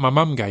that my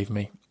mum gave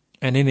me.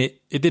 And in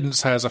it didn't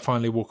say, as I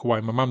finally walk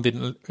away. My mum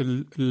didn't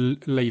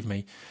leave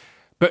me.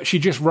 But she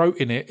just wrote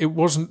in it, it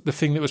wasn't the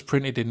thing that was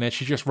printed in there,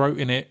 she just wrote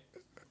in it,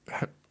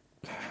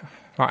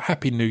 like,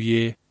 Happy New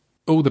Year,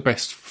 all the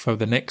best for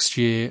the next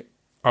year,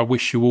 I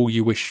wish you all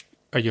you wish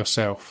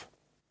yourself.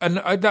 And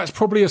that's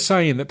probably a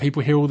saying that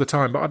people hear all the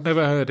time, but I'd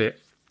never heard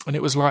it. And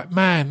it was like,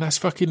 man, that's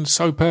fucking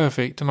so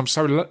perfect, and I'm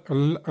so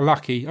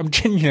lucky. I'm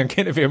genuinely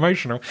getting a bit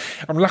emotional.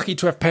 I'm lucky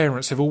to have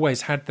parents who've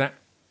always had that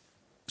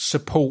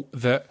support,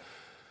 that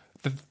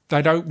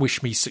they don't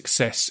wish me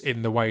success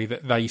in the way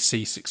that they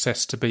see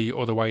success to be,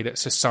 or the way that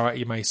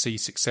society may see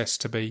success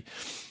to be.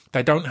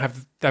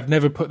 They've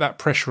never put that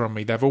pressure on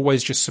me. They've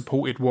always just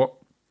supported what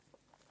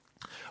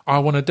I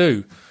want to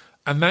do.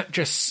 And that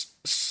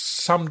just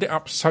summed it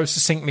up so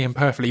succinctly and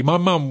perfectly. My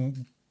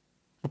mum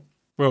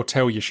will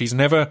tell you she's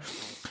never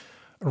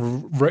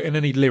written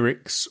any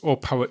lyrics or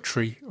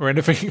poetry or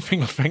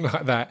anything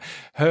like that.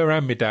 Her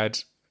and my dad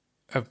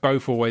have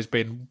both always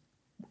been,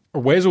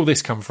 where's all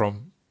this come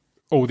from?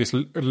 All this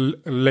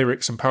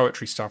lyrics and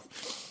poetry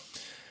stuff.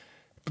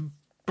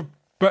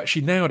 But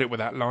she nailed it with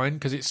that line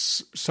because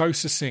it's so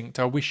succinct.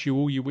 I wish you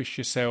all you wish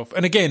yourself.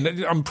 And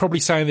again, I'm probably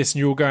saying this and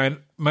you're going,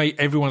 mate,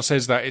 everyone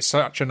says that. It's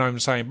such a known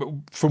saying. But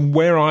from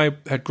where I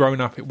had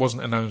grown up, it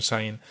wasn't a known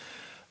saying.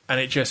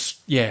 And it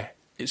just, it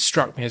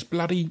struck me as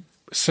bloody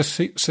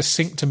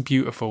succinct and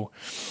beautiful.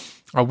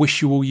 I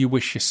wish you all you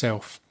wish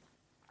yourself.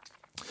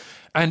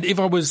 And if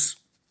I was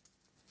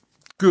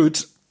good,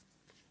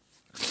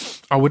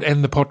 I would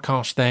end the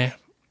podcast there.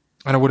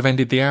 And I would have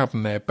ended the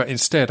album there, but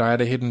instead I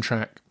had a hidden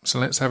track. So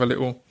let's have a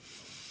little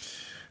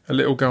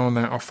go on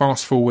that. I'll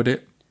fast forward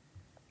it.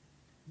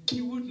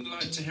 You wouldn't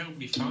like to help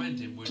me find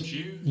him, would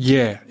you?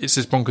 Yeah, it's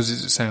as bonkers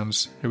as it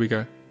sounds. Here we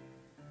go.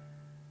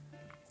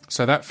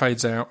 So that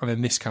fades out, and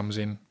then this comes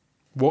in.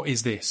 What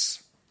is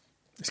this?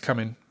 It's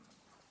coming.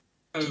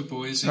 Oh,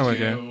 boys and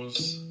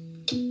girls,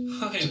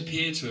 I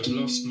appear to have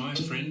lost my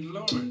friend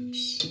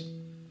Lawrence.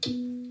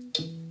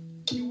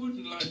 You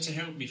wouldn't like to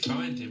help me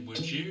find him,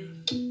 would you?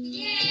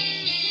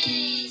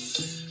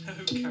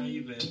 Okay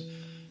then,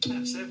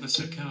 that's ever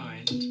so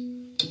kind.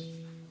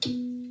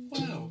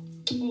 Well,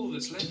 all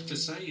that's left to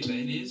say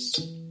then is,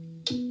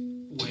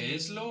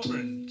 where's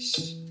Lawrence?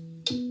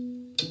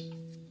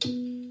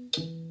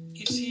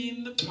 Is he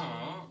in the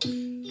park?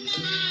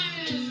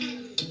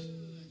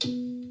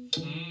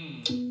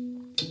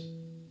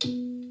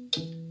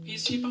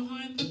 Is he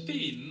behind the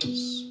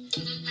bins?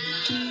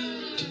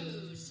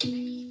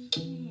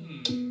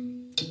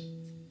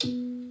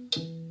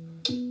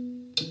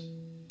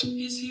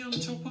 Is he on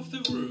top of the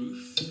roof?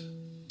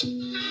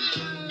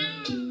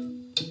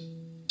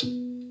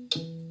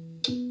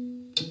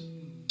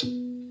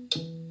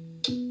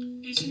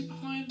 Is he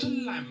behind the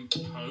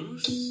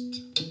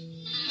lamppost?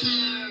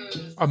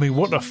 I mean,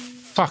 what the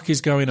fuck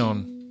is going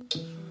on?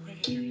 Where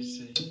is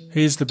he?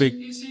 Here's the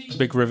Is he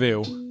big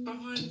reveal.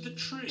 behind the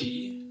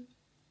tree?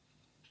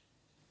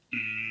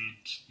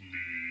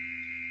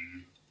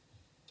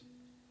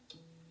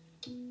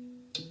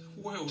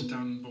 Well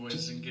done,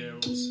 boys and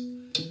girls.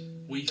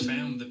 We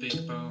found the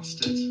big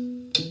bastard.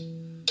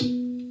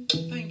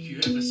 Thank you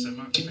ever so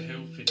much for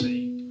helping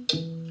me.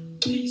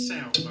 Peace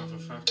out,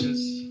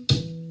 motherfuckers.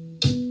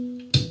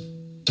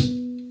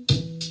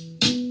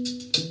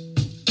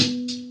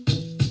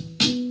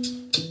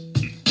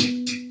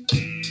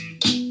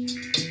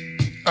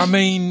 I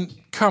mean,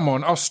 come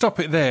on, I'll stop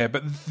it there.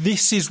 But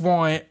this is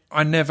why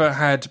I never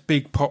had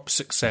big pop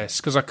success,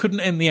 because I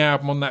couldn't end the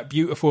album on that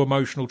beautiful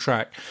emotional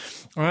track.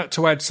 I had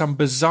to add some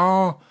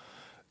bizarre,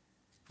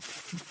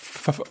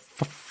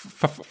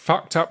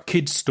 fucked up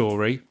kids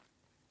story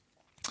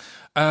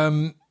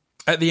at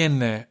the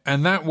end there.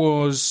 And that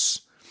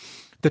was,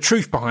 the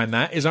truth behind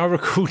that is I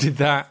recorded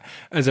that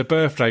as a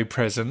birthday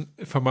present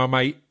for my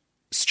mate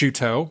Stu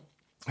Turl,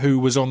 who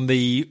was on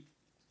the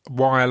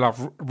Why I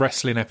Love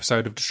Wrestling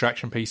episode of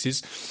Distraction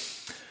Pieces.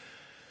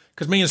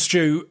 Because me and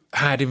Stu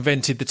had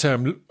invented the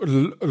term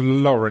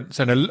Lawrence,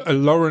 and a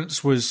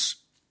Lawrence was,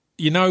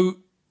 you know,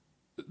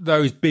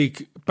 those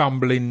big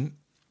bumbling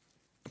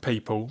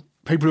people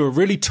who are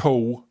really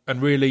tall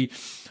and really,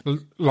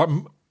 like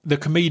the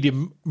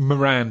comedian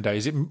Miranda.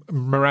 Is it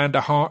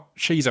Miranda Hart?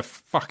 She's a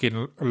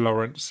fucking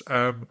Lawrence.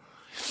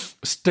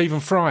 Stephen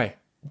Fry,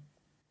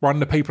 one of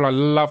the people I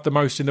love the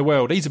most in the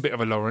world. He's a bit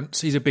of a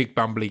Lawrence. He's a big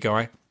bumbly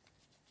guy.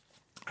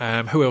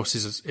 Who else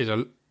is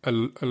a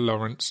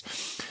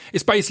Lawrence?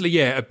 It's basically,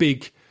 a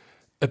big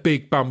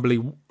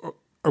bumbly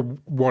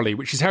Wally,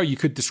 which is how you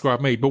could describe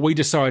me. But we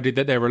decided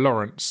that they're a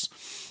Lawrence.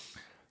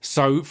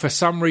 So for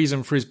some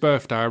reason, for his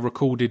birthday, I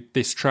recorded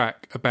this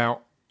track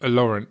about a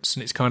Lawrence,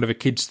 and it's kind of a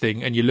kid's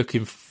thing, and you're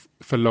looking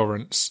for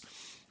Lawrence,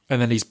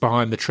 and then he's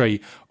behind the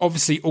tree.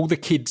 Obviously, all the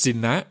kids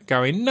in that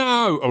going,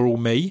 no, are all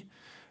me,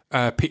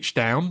 pitched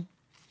down.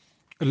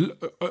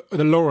 The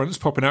Lawrence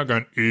popping out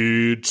going,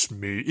 it's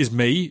me, is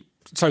me.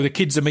 So the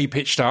kids are me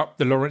pitched up,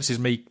 the Lawrence is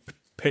me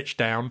pitched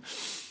down.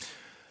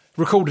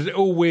 Recorded it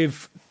all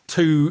with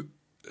two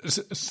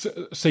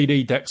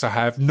CD decks I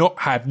have, not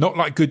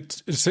like good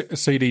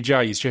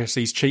CDJs, just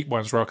these cheap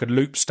ones where I could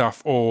loop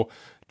stuff or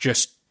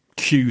just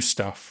cue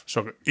stuff.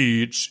 So I go,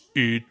 it's.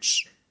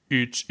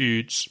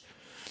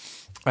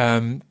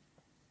 And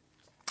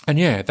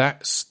yeah,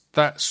 that's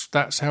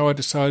how I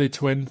decided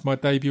to end my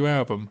debut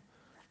album,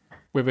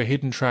 with a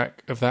hidden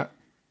track of that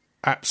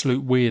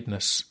absolute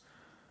weirdness.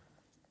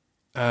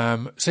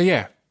 So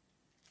yeah,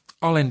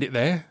 I'll end it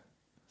there.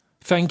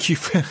 Thank you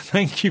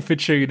for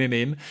tuning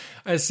in.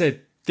 As I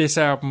said, this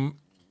album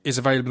is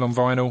available on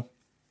vinyl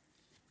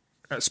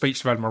at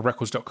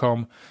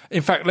speechdevelopmentrecords.com.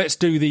 In fact, let's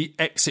do the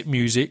exit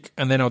music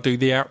and then I'll do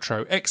the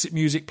outro. Exit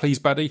music, please,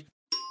 buddy.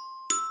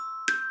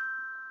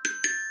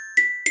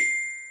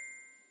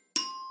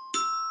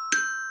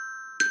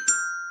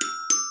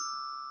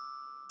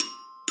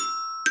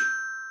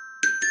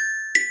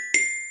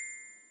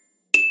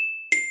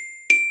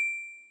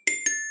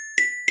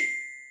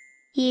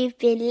 You've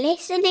been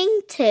listening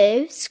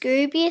to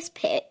Scroobius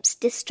Pip's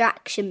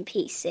Distraction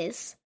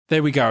Pieces.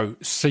 There we go.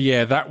 So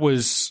yeah, that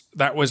was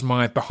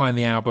my behind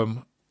the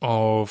album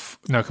of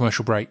No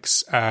Commercial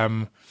Breaks.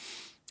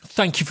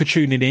 Thank you for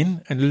tuning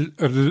in and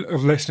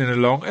listening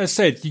along. As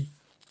I said,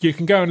 you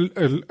can go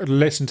and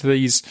listen to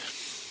these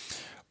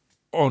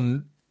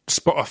on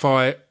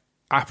Spotify,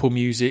 Apple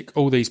Music,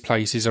 all these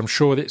places. I'm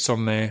sure that it's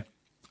on there.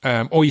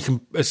 Or you can,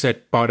 as I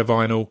said, buy the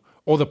vinyl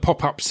or the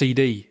pop-up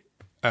CD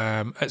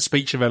at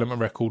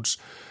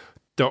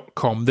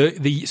speechdevelopmentrecords.com.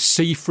 The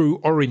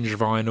see-through orange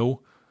vinyl,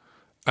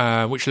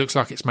 which looks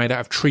like it's made out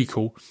of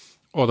treacle,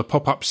 or the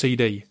pop-up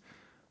CD.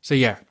 So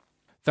yeah,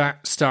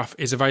 that stuff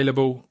is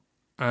available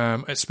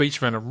at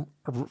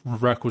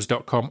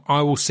speechdevelopmentrecords.com.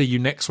 I will see you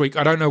next week.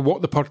 I don't know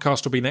what the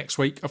podcast will be next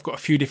week. I've got a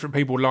few different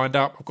people lined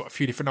up. I've got a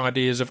few different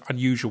ideas of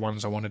unusual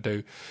ones I want to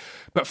do.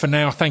 But for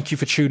now, thank you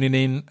for tuning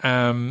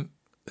in.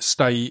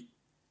 Stay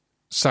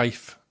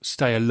safe,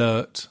 stay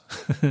alert,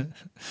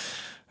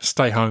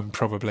 stay home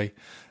probably,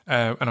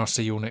 and I'll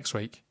see you all next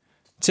week.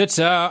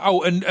 Ta-ta.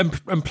 Oh,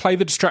 and play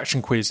the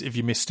distraction quiz if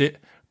you missed it.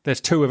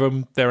 There's 2 of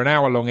them. They're an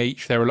hour long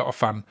each. They're a lot of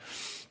fun.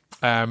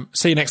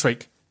 See you next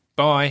week.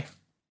 Bye.